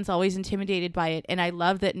 everyone's always intimidated by it. And I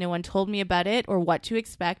love that no one told me about it or what to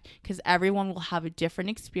expect, because everyone will have a different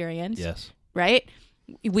experience. Yes. Right?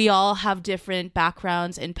 We all have different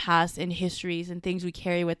backgrounds and pasts and histories and things we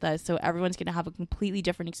carry with us. So everyone's going to have a completely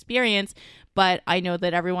different experience. But I know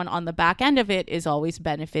that everyone on the back end of it is always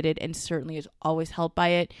benefited and certainly is always helped by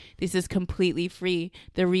it. This is completely free.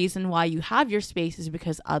 The reason why you have your space is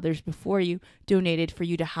because others before you donated for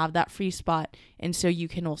you to have that free spot. And so you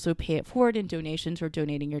can also pay it forward in donations or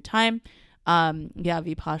donating your time.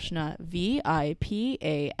 Vipassana,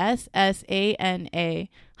 Vipassana,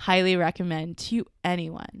 highly recommend to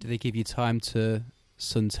anyone. Do they give you time to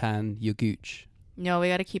suntan your gooch? No, we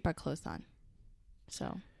got to keep our clothes on.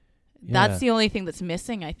 So that's the only thing that's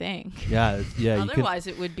missing, I think. Otherwise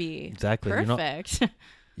it would be perfect.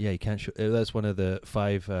 You can't show. That's one of the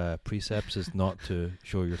 5 precepts, is not to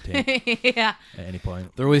show your taint at any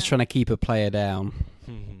point. They're always trying to keep a player down.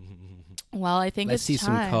 Well, I think let's see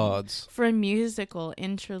some cards for a musical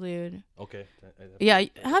interlude. Okay. Yeah, you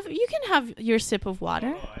can have your sip of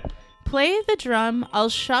water. Play the drum. I'll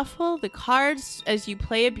shuffle the cards as you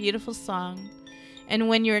play a beautiful song. And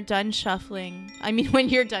when you're done when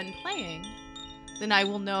you're done playing, then I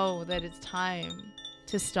will know that it's time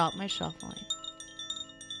to stop my shuffling.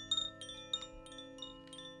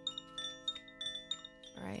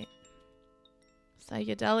 All right.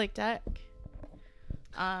 Psychedelic deck.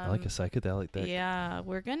 I like a psychedelic deck. Yeah,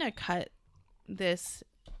 we're going to cut this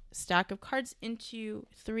stack of cards into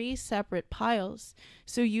 3 separate piles.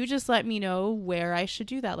 So you just let me know where I should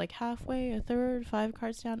do that, like halfway, a third, 5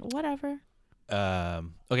 cards down, whatever.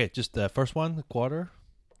 Okay, just the first one, the quarter.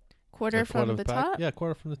 Quarter from the top? Yeah,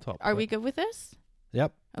 quarter from the top. Are we good with this?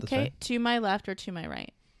 Yep. Okay, to my left or to my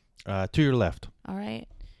right? To your left. All right.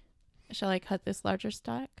 Shall I cut this larger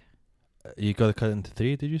stack? You got to cut it into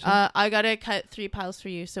 3, did you say? I got to cut 3 piles for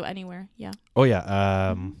you, so anywhere, yeah. Oh,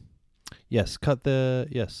 yeah. Yes,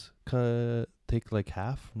 take like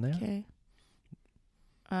half from there. Okay.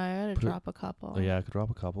 I got to drop a couple. Oh, yeah, I could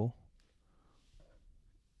drop a couple.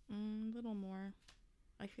 A little more.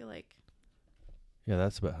 I feel like. Yeah,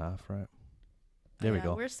 that's about half, right? There we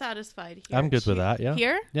go. We're satisfied here. I'm good with that, yeah.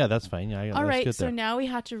 Here? Yeah, that's fine. Yeah, all right, good so there. now we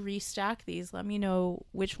have to restack these. Let me know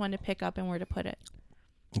which one to pick up and where to put it.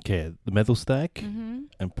 Okay, the middle stack, Mm-hmm.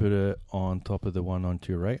 and put it on top of the one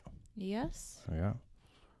onto your right. Yes. There we go.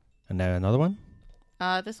 And now another one.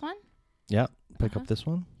 This one? Yeah, pick up this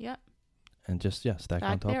one. Yeah. And just, stack back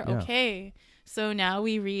on top. there? Yeah. Okay. So now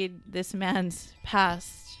we read this man's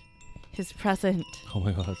past, his present, Oh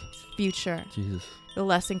my God. his future. Jesus. The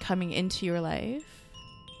lesson coming into your life.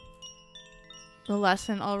 The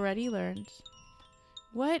lesson already learned.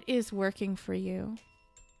 What is working for you?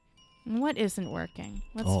 And what isn't working?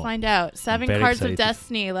 Let's find out. 7 cards excited. of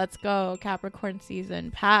destiny. Let's go. Capricorn season.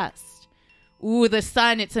 Past. Ooh, the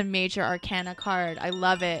sun. It's a major arcana card. I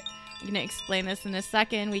love it. I'm going to explain this in a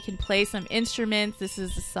second. We can play some instruments. This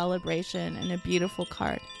is a celebration and a beautiful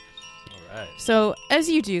card. All right. So as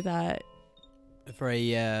you do that. A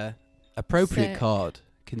very appropriate Sick. card,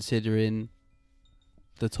 considering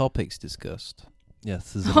the topics discussed.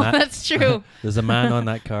 Yes, there's a man. That's true. There's a man on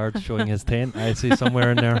that card showing his tent. I see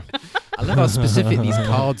somewhere in there. I love how specific these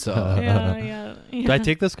cards are. Yeah. Do I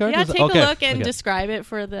take this card? Yeah, Is it- take okay, a look and okay. describe it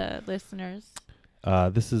for the listeners.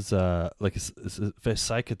 This is like it's a very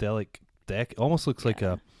psychedelic deck. It almost looks like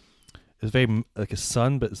it's very like a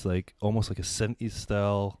sun, but it's like almost like a synthy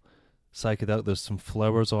style psychedelic. There's some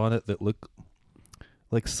flowers on it that look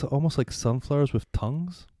like almost like sunflowers with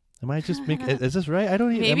tongues. Am I just making? Is this right? I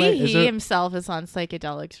don't even. Maybe he himself is on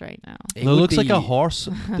psychedelics right now. It looks like a horse.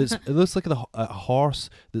 It looks like a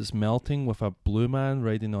horse that's melting with a blue man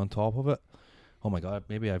riding on top of it. Oh my God!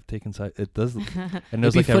 Maybe I've taken side. It does. And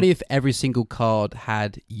it'd be funny if every single card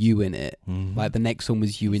had you in it. Mm-hmm. Like the next one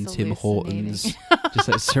was you and Tim hallucinating. Hortons, just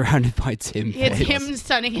like surrounded by Tim. It's him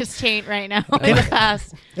sunning his taint right now in the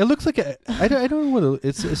past. It looks like I don't know what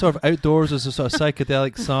it's sort of outdoors. There's a sort of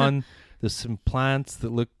psychedelic sun. There's some plants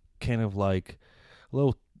that look kind of like a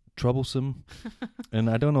little troublesome, and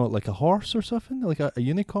I don't know, like a horse or something, like a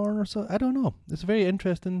unicorn or something. I don't know. It's very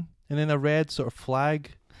interesting. And then a red sort of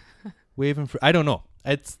flag waving for. I don't know.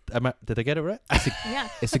 Did I get it right?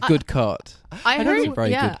 It's a good card. I heard. It's a very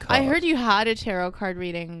good card. I heard you had a tarot card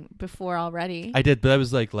reading before already. I did, but that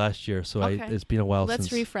was like last year, so Okay. it's been a while.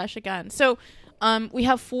 Let's refresh again. So, we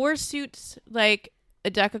have 4 suits, like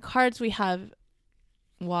a deck of cards. We have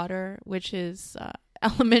water, which is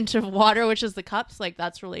element of water, which is the cups, like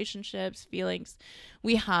that's relationships, feelings.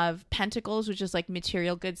 We have pentacles, which is like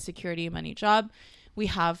material goods, security, money, job. We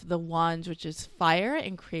have the wands, which is fire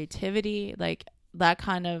and creativity, like that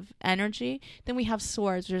kind of energy. Then we have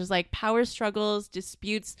swords, which is like power struggles,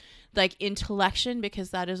 disputes, like intellection, because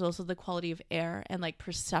that is also the quality of air, and like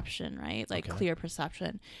perception, right? Like clear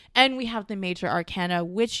perception. And we have the major arcana,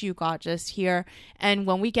 which you got just here. And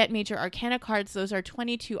when we get major arcana cards, those are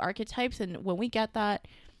 22 archetypes. And when we get that,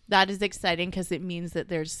 that is exciting because it means that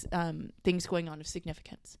there's things going on of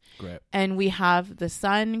significance. Great. And we have the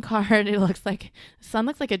sun card. It looks like the sun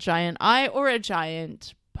looks like a giant eye or a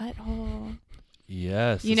giant butthole.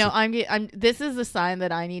 Yes. You know, I'm. This is a sign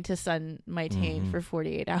that I need to sun my taint for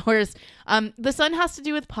 48 hours. The sun has to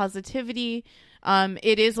do with positivity.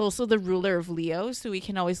 It is also the ruler of Leo, so we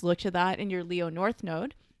can always look to that in your Leo North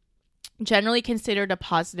node. Generally considered a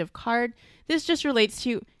positive card. This just relates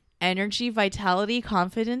to energy, vitality,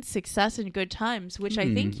 confidence, success, and good times, which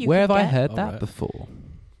I think you. Where can have I get. heard that before?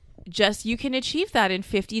 Just you can achieve that in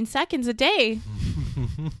 15 seconds a day.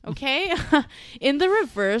 Okay? In the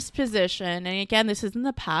reverse position, and again, this is in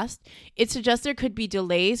the past, it suggests there could be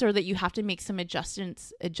delays or that you have to make some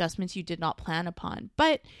adjustments you did not plan upon.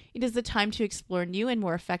 But it is the time to explore new and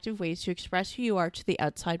more effective ways to express who you are to the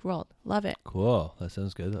outside world. Love it. Cool. That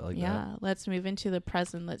sounds good. I like that. Yeah, let's move into the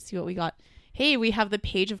present. Let's see what we got. Hey, we have the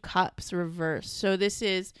Page of Cups reversed. So this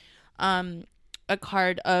is a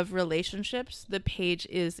card of relationships. The page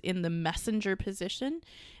is in the messenger position.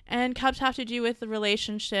 And cups have to do with the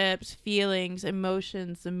relationships, feelings,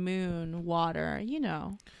 emotions, the moon, water, you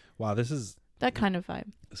know. Wow, this is... that kind of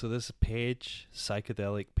vibe. So this page,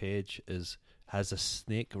 psychedelic page, has a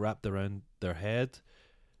snake wrapped around their head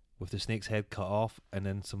with the snake's head cut off, and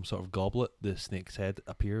then some sort of goblet, the snake's head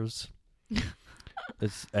appears.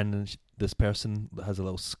 And then this person has a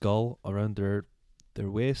little skull around their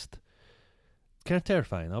waist. Kind of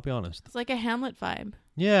terrifying, I'll be honest. It's like a Hamlet vibe.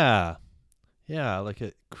 Yeah, like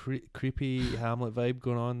a creepy Hamlet vibe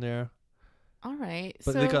going on there. All right,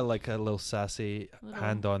 but so they got like a little sassy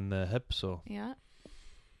hand on the hip, so yeah,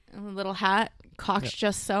 and a little hat, cocked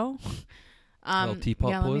just so. Little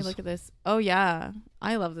teapot yeah, pose. let me look at this. Oh yeah,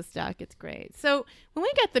 I love this deck. It's great. So when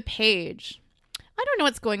we get the page, I don't know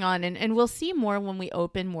what's going on, and we'll see more when we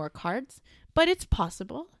open more cards. But it's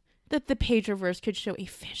possible that the page reverse could show a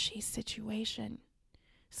fishy situation,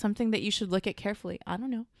 something that you should look at carefully. I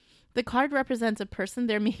don't know. The card represents a person.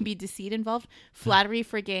 There may be deceit involved, flattery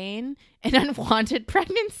for gain, an unwanted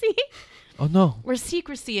pregnancy. Oh no. Or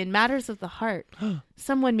secrecy in matters of the heart.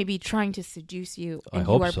 Someone may be trying to seduce you, and I you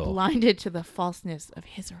hope are so. blinded to the falseness of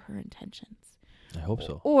his or her intentions. I hope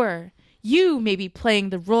so. Or you may be playing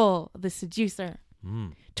the role of the seducer,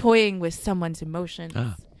 toying with someone's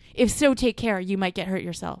emotions. If so, take care. You might get hurt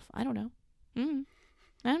yourself. I don't know.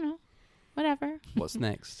 I don't know. Whatever. What's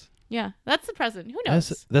next? Yeah, that's the present. Who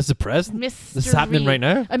knows? That's the present? Mystery. This is happening right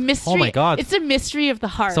now? A mystery. Oh my God. It's a mystery of the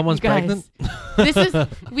heart. Someone's you guys. pregnant? This is,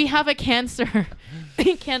 we have a Cancer.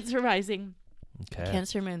 Cancer rising. Okay.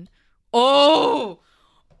 Cancer moon. Oh,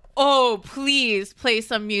 please play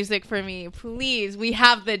some music for me. Please. We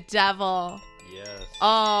have the Devil. Yes.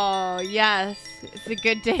 Oh, yes. It's a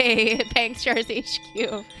good day at Bank Stars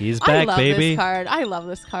HQ. He's back, baby. I love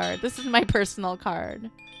this card. This is my personal card.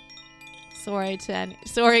 Sorry to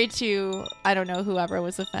I don't know, whoever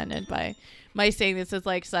was offended by my saying this is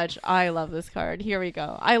like such. I love this card. Here we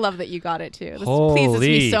go. I love that you got it too. This pleases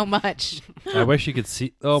me so much. I wish you could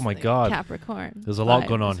see. Oh my God. Capricorn. There's a lot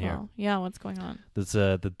going on here. Yeah, what's going on? There's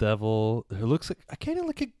the devil who looks like kind of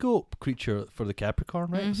like a goat creature for the Capricorn,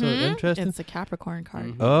 right? So interesting. It's a Capricorn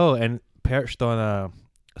card. Oh, and perched on a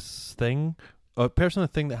thing, perched on a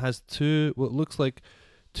thing that has what looks like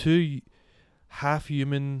two half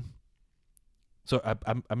human. So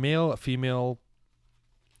a male, a female,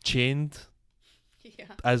 chained,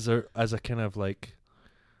 as a kind of like,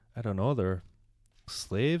 I don't know, they're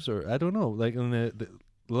slaves or I don't know. Like in the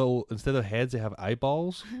little, instead of heads they have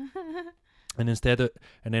eyeballs, and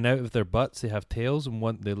then out of their butts they have tails, and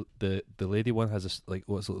the lady one has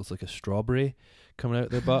looks like a strawberry coming out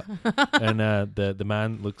of their butt, and the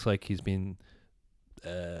man looks like he's got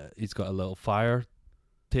a little fire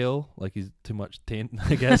tail, like he's too much taint.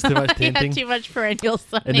 I guess too much tainting. Too much perennial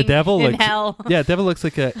sunning. And the devil in looks, hell. Yeah, devil looks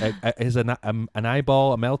like is an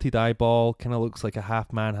eyeball, a melted eyeball. Kind of looks like a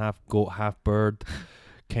half man, half goat, half bird.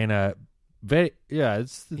 Kind of very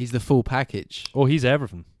he's the full package. Oh, he's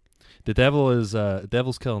everything. The devil is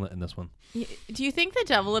devil's killing it in this one. Do you think the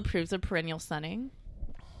devil approves of perennial sunning?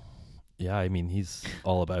 Yeah, I mean he's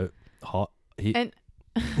all about hot heat and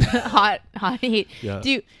hot heat. Yeah.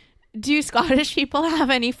 Do Scottish people have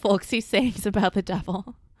any folksy sayings about the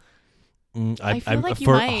devil? I feel like you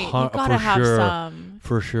might. You gotta have some.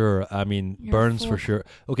 For sure. I mean, Burns for sure.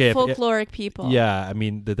 Okay, folkloric people. Yeah, I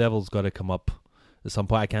mean, the devil's got to come up at some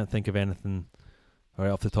point. I can't think of anything right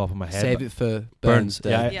off the top of my head. Save it for Burns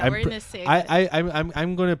Day. Yeah, we're gonna save it.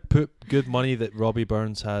 I'm going to put good money that Robbie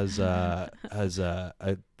Burns has something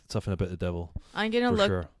about the devil. I'm gonna look.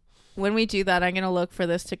 Sure. When we do that, I'm going to look for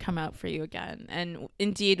this to come out for you again. And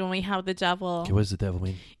indeed, when we have the devil... Okay, what does the devil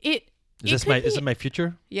mean? Is it my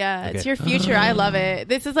future? Yeah, okay. It's your future. I love it.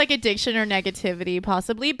 This is like addiction or negativity,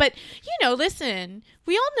 possibly. But, listen,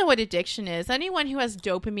 we all know what addiction is. Anyone who has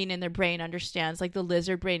dopamine in their brain understands, like the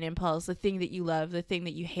lizard brain impulse, the thing that you love, the thing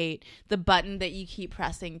that you hate, the button that you keep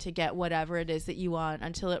pressing to get whatever it is that you want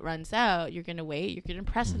until it runs out. You're going to wait. You're going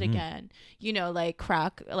to press it again. Like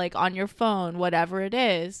crack, like on your phone, whatever it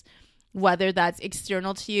is. Whether that's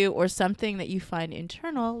external to you or something that you find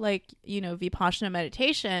internal, like, Vipassana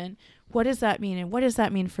meditation, what does that mean? And what does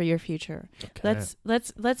that mean for your future? Okay.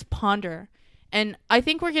 Let's ponder. And I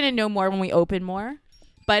think we're going to know more when we open more.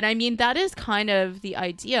 But I mean, that is kind of the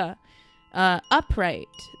idea. Upright.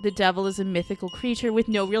 The devil is a mythical creature with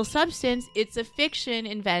no real substance. It's a fiction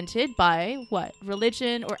invented by what?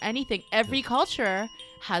 Religion or anything. Every culture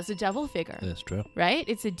has a devil figure. That's true. Right?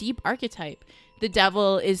 It's a deep archetype. The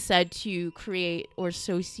devil is said to create or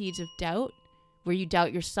sow seeds of doubt, where you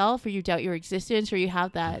doubt yourself or you doubt your existence or you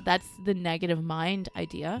have that. That's the negative mind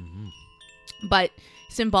idea. Mm-hmm. But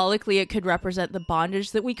symbolically, it could represent the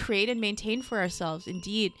bondage that we create and maintain for ourselves.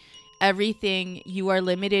 Indeed, everything, you are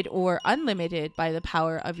limited or unlimited by the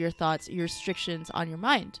power of your thoughts, your restrictions on your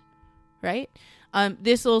mind, right?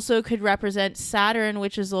 This also could represent Saturn,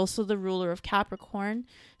 which is also the ruler of Capricorn.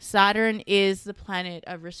 Saturn is the planet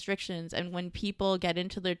of restrictions. And when people get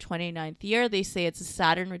into their 29th year, they say it's a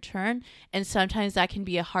Saturn return. And sometimes that can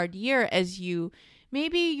be a hard year as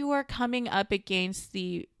maybe you are coming up against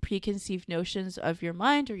the preconceived notions of your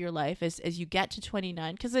mind or your life as you get to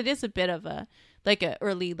 29, because it is a bit of a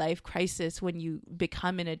early life crisis when you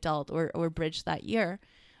become an adult or bridge that year.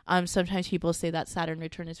 Sometimes people say that Saturn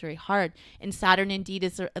return is very hard, and Saturn indeed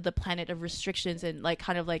is the planet of restrictions and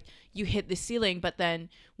kind of you hit the ceiling, but then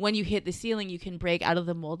when you hit the ceiling, you can break out of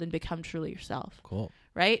the mold and become truly yourself. Cool.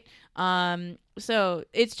 Right? So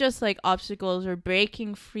it's just obstacles or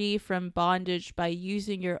breaking free from bondage by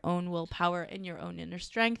using your own willpower and your own inner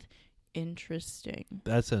strength. Interesting.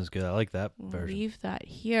 That sounds good. I like that version. Leave that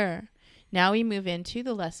here. Now we move into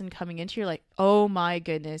the lesson coming into. You're like, oh my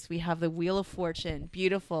goodness, we have the Wheel of Fortune.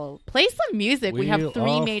 Beautiful. Play some music. We have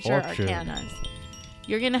 3 major arcanas.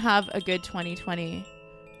 You're going to have a good 2020,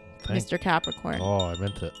 Mr. Capricorn. Oh, I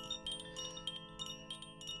meant it.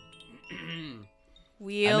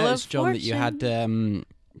 Wheel I noticed, of John, Fortune.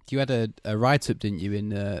 that you had a write-up, didn't you,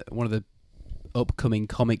 in one of the upcoming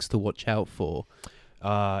comics to watch out for?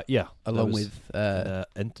 Yeah, along with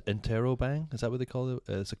Interrobang, is that what they call it?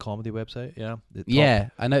 It's a comedy website. Yeah,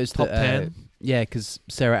 I noticed top that, 10. Yeah, because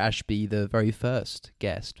Sarah Ashby, the very first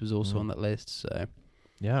guest, was also on that list. So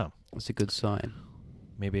yeah, that's a good sign.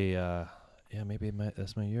 Maybe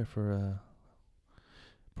that's my year for.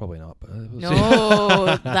 Probably not, but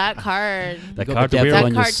we'll see. That card. That card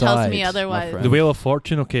tells me otherwise. The Wheel of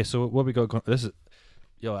Fortune. Okay, so what we got going? This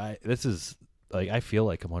is. I feel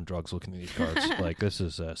like I'm on drugs looking at these cards. This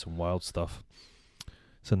is some wild stuff.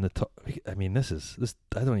 It's in the top. I mean, this.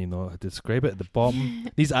 I don't even know how to describe it. At the bottom,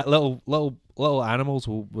 these little animals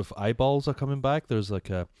with eyeballs are coming back. There's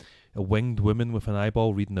a winged woman with an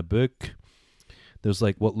eyeball reading a book. There's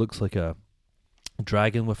what looks like a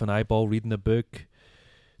dragon with an eyeball reading a book.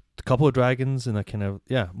 A couple of dragons and a kind of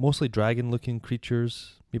mostly dragon-looking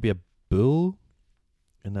creatures. Maybe a bull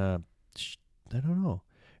and I don't know.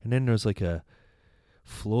 And then there's a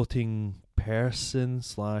floating person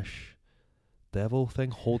 / devil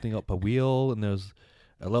thing holding up a wheel, and there's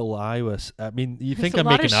a little eye with. I mean, you think I'm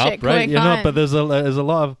making up, right? You know, but there's a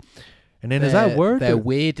lot of. And then is that a word? They're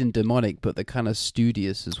weird and demonic, but they're kind of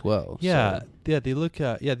studious as well. Yeah, so. They look.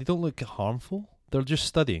 They don't look harmful. They're just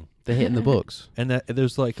studying. They're hitting the books, and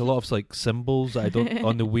there's a lot of symbols I don't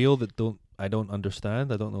on the wheel that I don't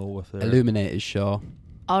understand. I don't know what they're. Illuminators, sure.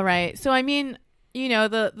 All right, so I mean.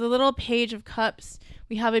 The little Page of Cups,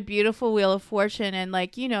 we have a beautiful Wheel of Fortune, and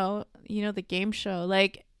the game show,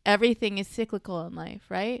 everything is cyclical in life,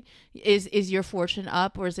 right? Is your fortune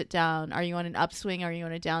up or is it down? Are you on an upswing? Are you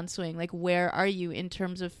on a downswing? Where are you in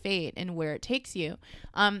terms of fate and where it takes you?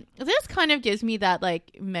 This kind of gives me that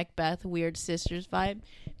Macbeth Weird Sisters vibe,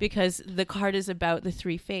 because the card is about the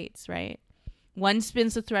 3 fates, right? One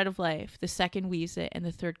spins the thread of life, the second weaves it, and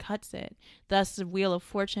the third cuts it. Thus, the Wheel of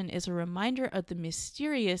Fortune is a reminder of the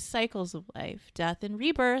mysterious cycles of life, death and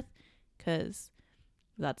rebirth, because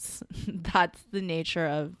that's the nature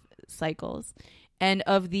of cycles, and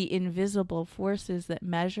of the invisible forces that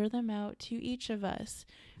measure them out to each of us.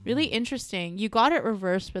 Really interesting. You got it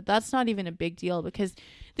reversed, but that's not even a big deal, because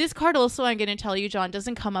this card also, I'm going to tell you, John,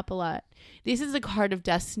 doesn't come up a lot. This is a card of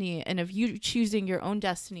destiny and of you choosing your own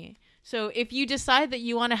destiny. So if you decide that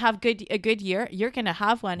you want to have a good year, you're going to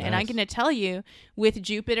have one. Nice. And I'm going to tell you, with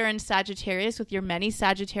Jupiter and Sagittarius, with your many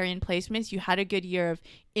Sagittarian placements, you had a good year of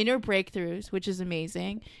inner breakthroughs, which is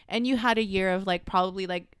amazing. And you had a year of probably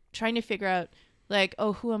trying to figure out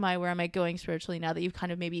who am I? Where am I going spiritually now that you've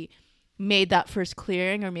kind of maybe made that first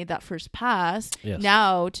clearing or made that first pass. Yes.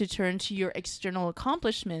 Now to turn to your external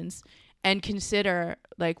accomplishments and consider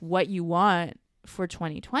what you want for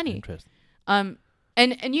 2020. Interesting.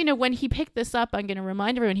 And when he picked this up, I'm going to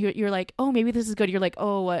remind everyone, you're like, oh, maybe this is good. You're like,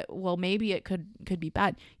 oh, well, maybe it could be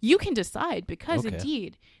bad. You can decide, because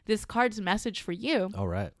indeed, this card's message for you all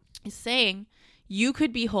right. is saying You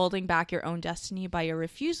could be holding back your own destiny by your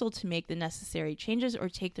refusal to make the necessary changes or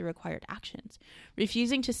take the required actions.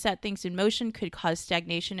 Refusing to set things in motion could cause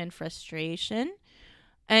stagnation and frustration.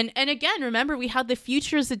 And again, remember, we had the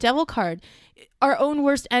future as the devil card. Our own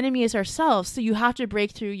worst enemy is ourselves. So you have to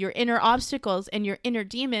break through your inner obstacles and your inner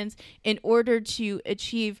demons in order to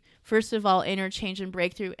achieve, first of all, inner change and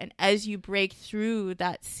breakthrough. And as you break through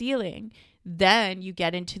that ceiling, then you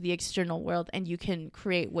get into the external world and you can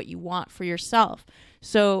create what you want for yourself.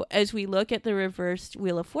 So as we look at the reversed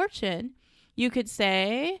Wheel of Fortune, you could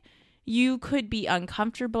say you could be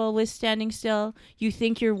uncomfortable with standing still. You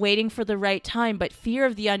think you're waiting for the right time, but fear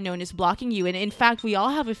of the unknown is blocking you. And in fact, we all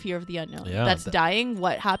have a fear of the unknown. Yeah, that's dying.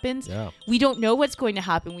 What happens? Yeah. We don't know what's going to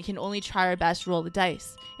happen. We can only try our best, roll the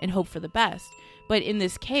dice, and hope for the best. But in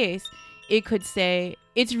this case, it could say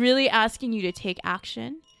it's really asking you to take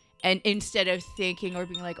action. And instead of thinking or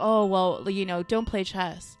being like, oh, well, don't play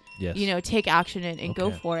chess. Yes. Take action and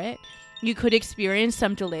go for it. You could experience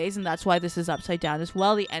some delays, and that's why this is upside down as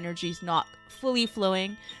well. The energy's not fully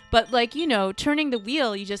flowing. But turning the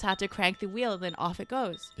wheel, you just have to crank the wheel, then off it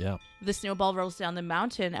goes. Yeah. The snowball rolls down the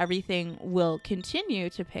mountain. Everything will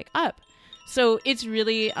continue to pick up. So it's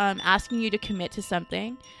really asking you to commit to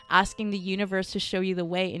something, asking the universe to show you the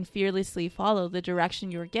way and fearlessly follow the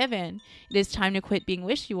direction you're given. It is time to quit being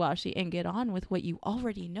wishy-washy and get on with what you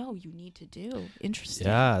already know you need to do. Interesting.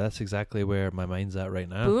 Yeah, that's exactly where my mind's at right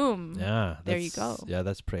now. Boom. Yeah. There you go. Yeah,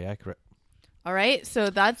 that's pretty accurate. All right. So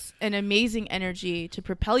that's an amazing energy to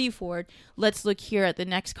propel you forward. Let's look here at the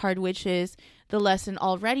next card, which is the lesson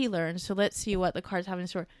already learned. So let's see what the cards have in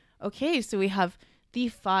store. Okay. So we have the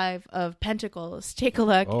 5 of Pentacles. Take a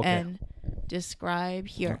look and describe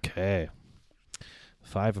here. Okay.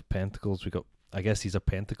 5 of Pentacles. We got, I guess these are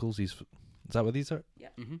pentacles. Is that what these are? Yeah.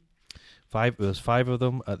 Mm-hmm. There's 5 of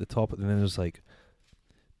them at the top, and then there's like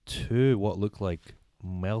 2 what look like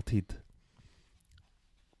melted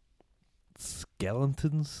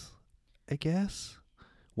skeletons, I guess.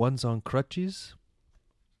 One's on crutches.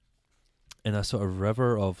 In a sort of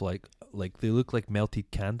river of like they look like melted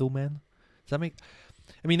candle men. Does that make...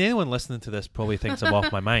 I mean, anyone listening to this probably thinks I'm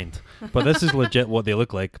off my mind, but this is legit what they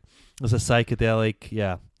look like. It's a psychedelic,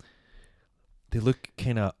 yeah. They look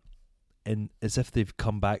kind of as if they've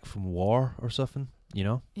come back from war or something,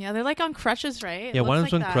 Yeah, they're like on crutches, right? Yeah,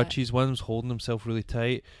 one's on crutches, one's holding himself really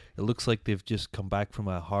tight. It looks like they've just come back from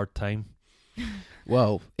a hard time.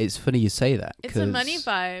 Well, it's funny you say that. It's a money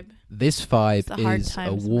vibe. This vibe is a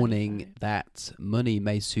times warning that money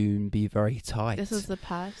may soon be very tight. This is the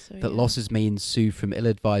past. So that losses may ensue from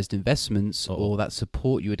ill-advised investments, or that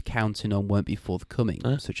support you had counted on won't be forthcoming,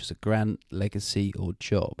 such as a grant, legacy, or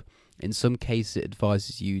job. In some cases, it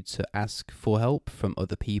advises you to ask for help from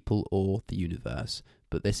other people or the universe.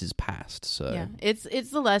 But this is past, so... Yeah,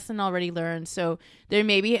 it's the lesson already learned. So there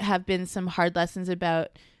maybe have been some hard lessons about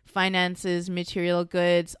finances, material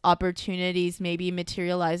goods, opportunities maybe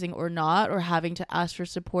materializing or not, or having to ask for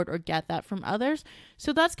support or get that from others.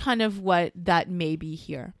 So that's kind of what that may be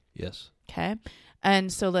here. Yes. Okay.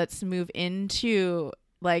 And so let's move into,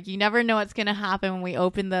 you never know what's going to happen when we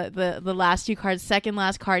open the last 2 cards, second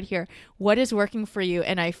last card here. What is working for you?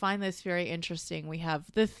 And I find this very interesting. We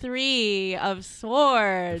have the 3 of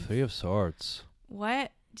Swords. The 3 of Swords.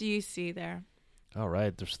 What do you see there? All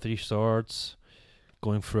right. There's 3 swords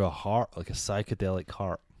going through a heart, like a psychedelic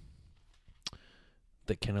heart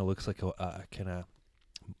that kind of looks like a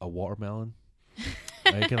watermelon.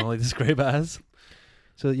 I can only describe it as.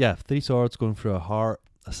 So yeah, 3 swords going through a heart,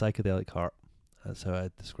 a psychedelic heart. That's how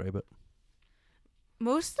I'd describe it.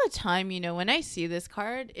 Most of the time, when I see this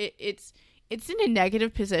card, it's in a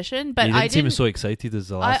negative position, but you didn't seem so excited as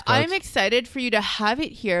the last card. I'm excited for you to have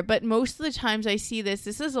it here, but most of the times I see this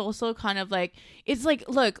is also kind of like, it's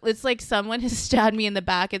like someone has stabbed me in the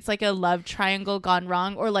back. It's like a love triangle gone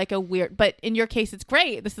wrong, or like a weird, but in your case, it's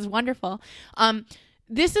great. This is wonderful.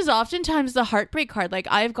 This is oftentimes the heartbreak card. Like,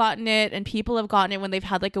 I've gotten it and people have gotten it when they've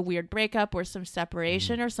had like a weird breakup or some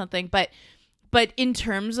separation or something, but in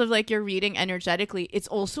terms of like your reading energetically, it's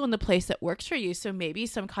also in the place that works for you. So maybe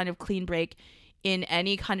some kind of clean break in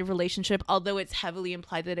any kind of relationship, although it's heavily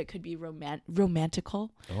implied that it could be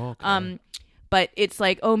romantical. Okay. But it's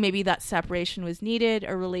like, oh, maybe that separation was needed.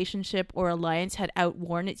 A relationship or alliance had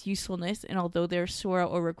outworn its usefulness. And although there's sorrow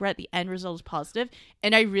or regret, the end result is positive.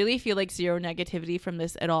 And I really feel like zero negativity from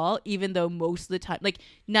this at all, even though most of the time, like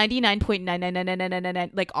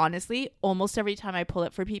 99.9999999, like honestly, almost every time I pull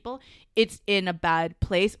it for people, it's in a bad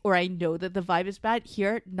place, or I know that the vibe is bad.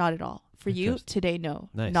 Here, not at all. For you, today, no.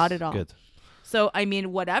 Nice. Not at all. Good. So, I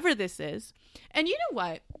mean, whatever this is. And you know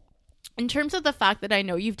what? In terms of the fact that I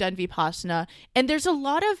know you've done Vipassana, and there's a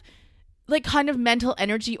lot of like kind of mental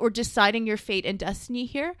energy or deciding your fate and destiny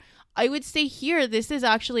here. I would say here, this is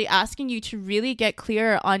actually asking you to really get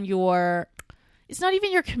clear on your, it's not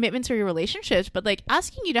even your commitments or your relationships, but like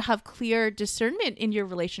asking you to have clear discernment in your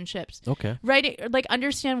relationships. Okay. Right? Like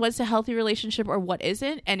understand what's a healthy relationship or what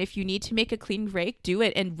isn't. And if you need to make a clean break, do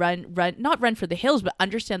it and not run for the hills, but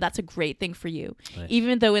understand that's a great thing for you. Nice.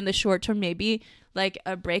 Even though in the short term, maybe like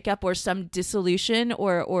a breakup or some dissolution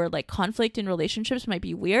or like conflict in relationships might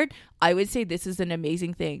be weird. I would say this is an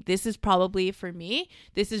amazing thing. This is probably, for me,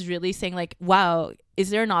 this is really saying like, wow, is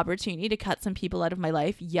there an opportunity to cut some people out of my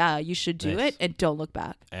life? Yeah, you should do it and don't look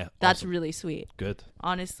back. That's awesome. Really sweet. Good.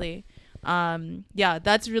 Honestly. Yeah,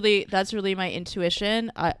 that's really my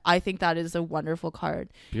intuition. I think that is a wonderful card.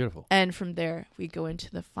 Beautiful. And from there we go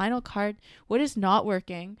into the final card. What is not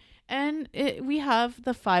working? And we have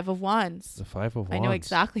the 5 of Wands. The 5 of Wands. I know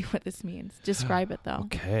exactly what this means. Describe it though.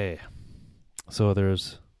 Okay. So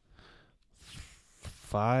there's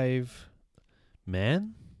 5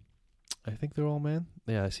 men. I think they're all men.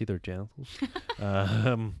 Yeah, I see their genitals.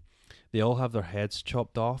 They all have their heads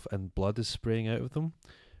chopped off and blood is spraying out of them.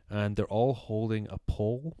 And they're all holding a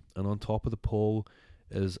pole. And on top of the pole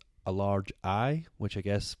is a large eye, which I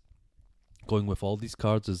guess going with all these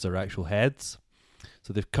cards is their actual heads.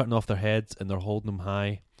 So they've cut off their heads and they're holding them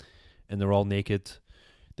high, and they're all naked.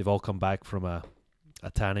 They've all come back from a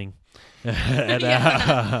tanning. And,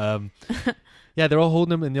 yeah, they're all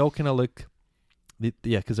holding them, and they all kind of look,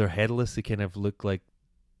 because they're headless, they kind of look like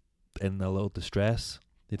in a little distress.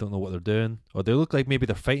 They don't know what they're doing, or they look like maybe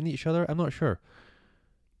they're fighting each other. I'm not sure.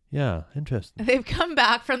 Yeah, interesting. They've come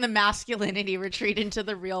back from the masculinity retreat into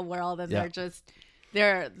the real world, and they're just...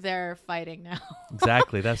 They're fighting now.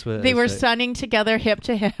 Exactly. That's what they were sunning together hip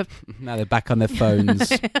to hip. Now they're back on their phones.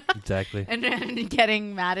 Exactly. And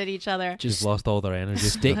getting mad at each other. Just lost all their energy.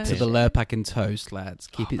 Stick to the Lurpak and toast, lads.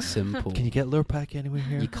 Keep it simple. Can you get Lurpak anywhere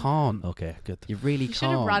here? You can't. Okay, good. You really can't. You should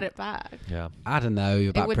have brought it back. Yeah. I don't know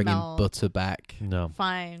about bringing butter back. No.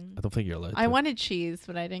 Fine. I don't think you're allowed I wanted cheese,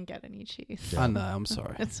 but I didn't get any cheese. Yeah. I know. I'm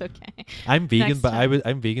sorry. It's okay. I'm vegan, but I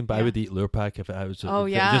would eat Lurpak if I was.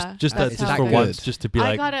 Just for once, just to be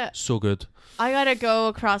so good. I gotta go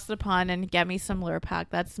across the pond and get me some Lurpak.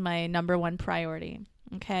 That's my number one priority.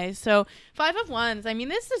 Okay, so 5 of Wands. I mean,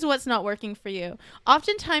 this is what's not working for you.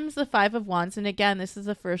 Oftentimes the 5 of Wands, and again, this is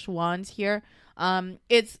the first Wands here.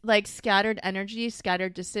 It's like scattered energy,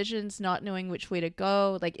 scattered decisions, not knowing which way to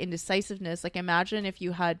go, like indecisiveness. Like imagine if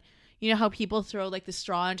you had, you know how people throw like the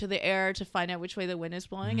straw into the air to find out which way the wind is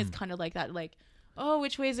blowing? It's kind of like that, like, oh,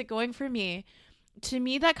 which way is it going for me? To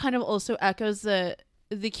me, that kind of also echoes the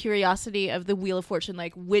curiosity of the Wheel of Fortune,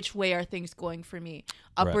 like which way are things going for me,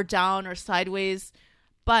 up or down or sideways.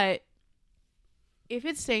 But if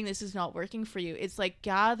it's saying this is not working for you, it's like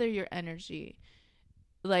gather your energy,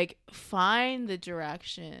 like find the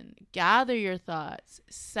direction, gather your thoughts,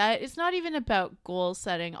 set. It's not even about goal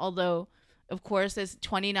setting, although of course as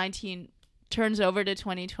 2019 turns over to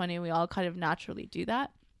 2020, we all kind of naturally do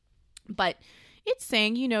that. But it's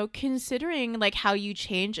saying, you know, considering like how you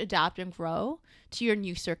change, adapt, and grow to your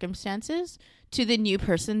new circumstances, to the new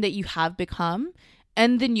person that you have become,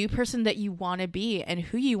 and the new person that you want to be and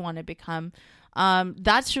who you want to become.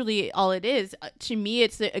 That's really all it is. To me,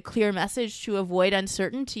 it's a clear message to avoid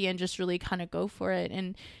uncertainty and just really kind of go for it.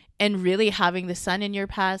 And really having the sun in your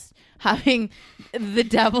past, having the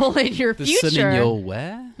devil in your future. The sun in your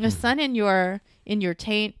where? The sun in your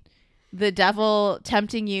taint. The devil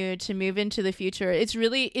tempting you to move into the future. It's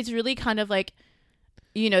really kind of like,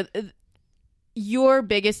 you know, your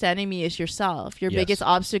biggest enemy is yourself. Your biggest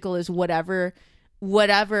obstacle is whatever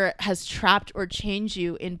has trapped or chained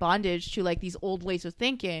you in bondage to like these old ways of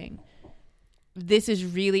thinking. This is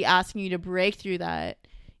really asking you to break through that.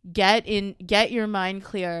 Get your mind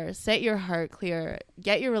clear, set your heart clear,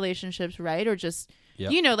 get your relationships right, or just,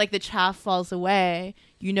 you know, like the chaff falls away.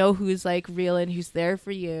 You know who's like real and who's there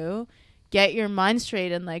for you. Get your mind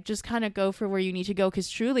straight and like just kind of go for where you need to go. Because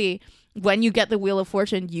truly, when you get the Wheel of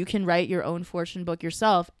Fortune, you can write your own fortune book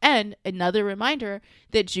yourself. And another reminder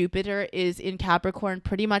that Jupiter is in Capricorn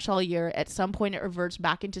pretty much all year. At some point, it reverts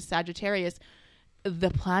back into Sagittarius.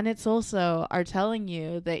 The planets also are telling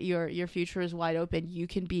you that your future is wide open. You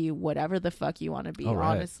can be whatever the fuck you want to be,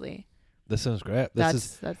 honestly. This sounds great.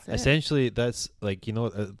 That's essentially, that's like, you know,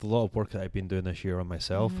 a lot of work that I've been doing this year on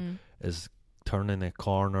myself is turning a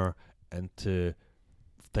corner into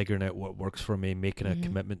figuring out what works for me, making a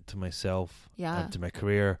commitment to myself and to my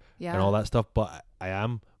career and all that stuff. But I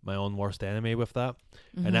am my own worst enemy with that.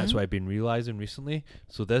 And that's what I've been realizing recently.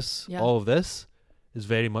 So all of this is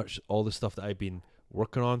very much all the stuff that I've been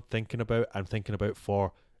working on, thinking about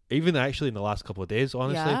for even actually in the last couple of days,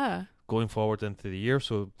 honestly, going forward into the year.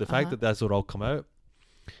 So the fact that that's what all come out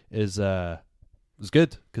is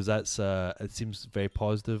good, because that's it seems very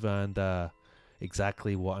positive and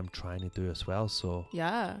exactly what I'm trying to do as well. So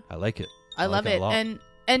yeah, I like it. I love it.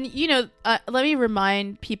 And you know, let me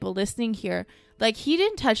remind people listening here, like, he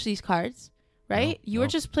didn't touch these cards, right? You were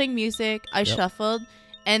just playing music. I shuffled,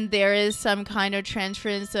 and there is some kind of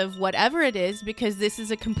transference of whatever it is, because this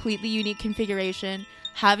is a completely unique configuration.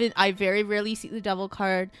 I very rarely see the devil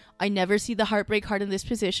card. I never see the heartbreak card in this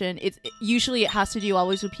position. Usually it has to do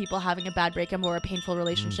always with people having a bad breakup or a painful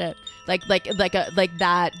relationship, like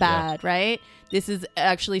that bad, right? This is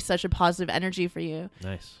actually such a positive energy for you.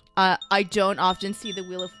 Nice. I don't often see the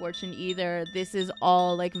Wheel of Fortune either. This is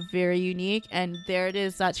all like very unique, and there it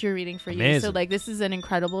is. That's your reading for you. So like, this is an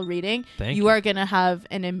incredible reading. Thank you. You are gonna have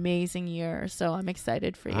an amazing year. So I'm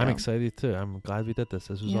excited for you. I'm excited too. I'm glad we did this.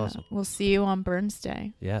 This was awesome. We'll see you on Burns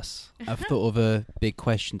Day. Yes. I've thought of a big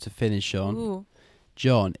question to finish on. Ooh.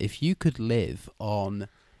 John, if you could live on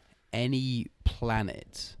any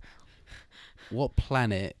planet, what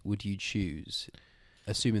planet would you choose?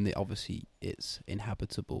 Assuming that obviously it's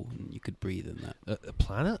inhabitable and you could breathe in that. A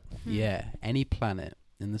planet? Yeah, any planet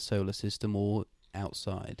in the solar system or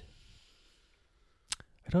outside.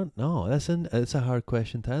 I don't know. It's a hard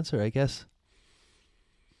question to answer, I guess.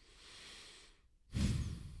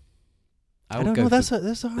 I don't know. That's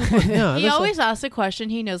a hard one. Yeah, he always asks a question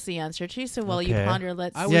he knows the answer to. So while you ponder,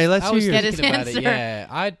 let's get his answer. Yeah,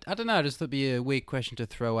 I don't know. I just thought it'd be a weird question to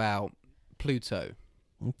throw out. Pluto.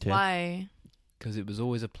 Okay. Why? Because it was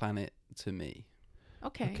always a planet to me.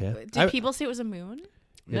 Okay. Did people say it was a moon?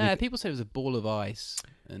 No, people say it was a ball of ice.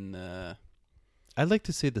 And I'd like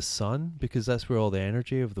to say the sun, because that's where all the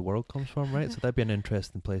energy of the world comes from, right? So that'd be an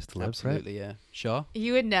interesting place to live, absolutely, right? Yeah. Sure.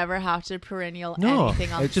 You would never have to perennial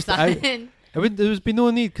anything on the sun. There would be no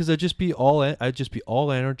need, because I'd just be all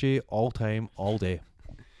energy, all time, all day.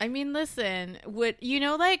 I mean, listen,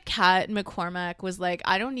 like Kat McCormack was like,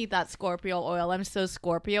 I don't need that Scorpio oil. I'm so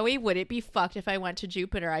Scorpio-y. Would it be fucked if I went to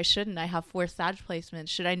Jupiter? I shouldn't. I have 4 Sag placements.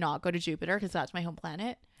 Should I not go to Jupiter because that's my home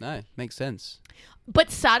planet? No, makes sense. But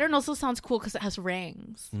Saturn also sounds cool because it has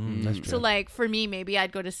rings. That's true. So like, for me, maybe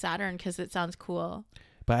I'd go to Saturn because it sounds cool.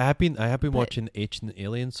 But I have been watching Ancient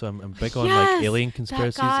Aliens, so I'm big on like alien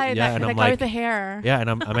conspiracies. That guy with the hair. Yeah, and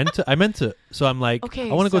I'm into it. So I'm like, okay,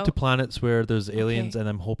 I want to go to planets where there's aliens, and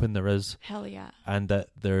I'm hoping there is. Hell yeah. And that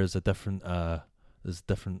there is a different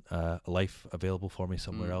life available for me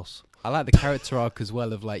somewhere else. I like the character arc as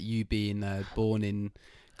well of like you being born in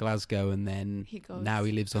Glasgow and then now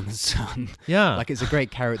he lives on the sun. Yeah. Like, it's a great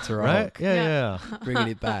character right? arc. Yeah. Bringing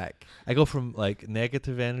it back. I go from like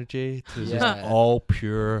negative energy to just all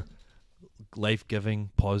pure life-giving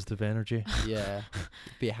positive energy. Yeah.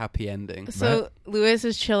 Be a happy ending. So Lewis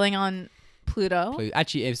is chilling on Pluto.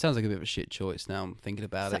 Actually, it sounds like a bit of a shit choice now I'm thinking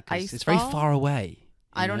about it. It's ball? very far away.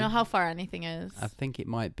 I don't know how far anything is. I think it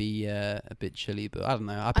might be a bit chilly, but I don't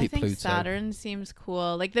know. I think Pluto. Saturn seems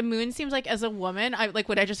cool. Like, the moon seems like, as a woman,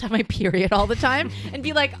 would I just have my period all the time and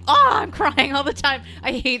be like, I'm crying all the time.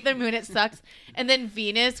 I hate the moon. It sucks. And then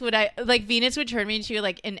Venus would turn me into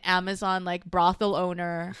like an Amazon like brothel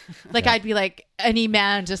owner. Like I'd be like, any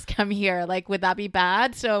man just come here. Like, would that be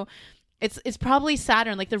bad? So it's probably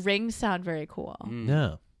Saturn. Like, the rings sound very cool.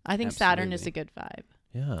 Yeah. I think Saturn is a good vibe.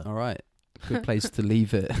 Yeah. All right. Good place to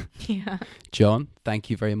leave it. Yeah. John, thank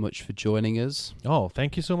you very much for joining us. Oh,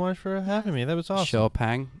 thank you so much for having me. That was awesome. Sure,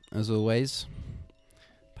 Pang, as always.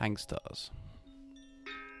 Pang stars.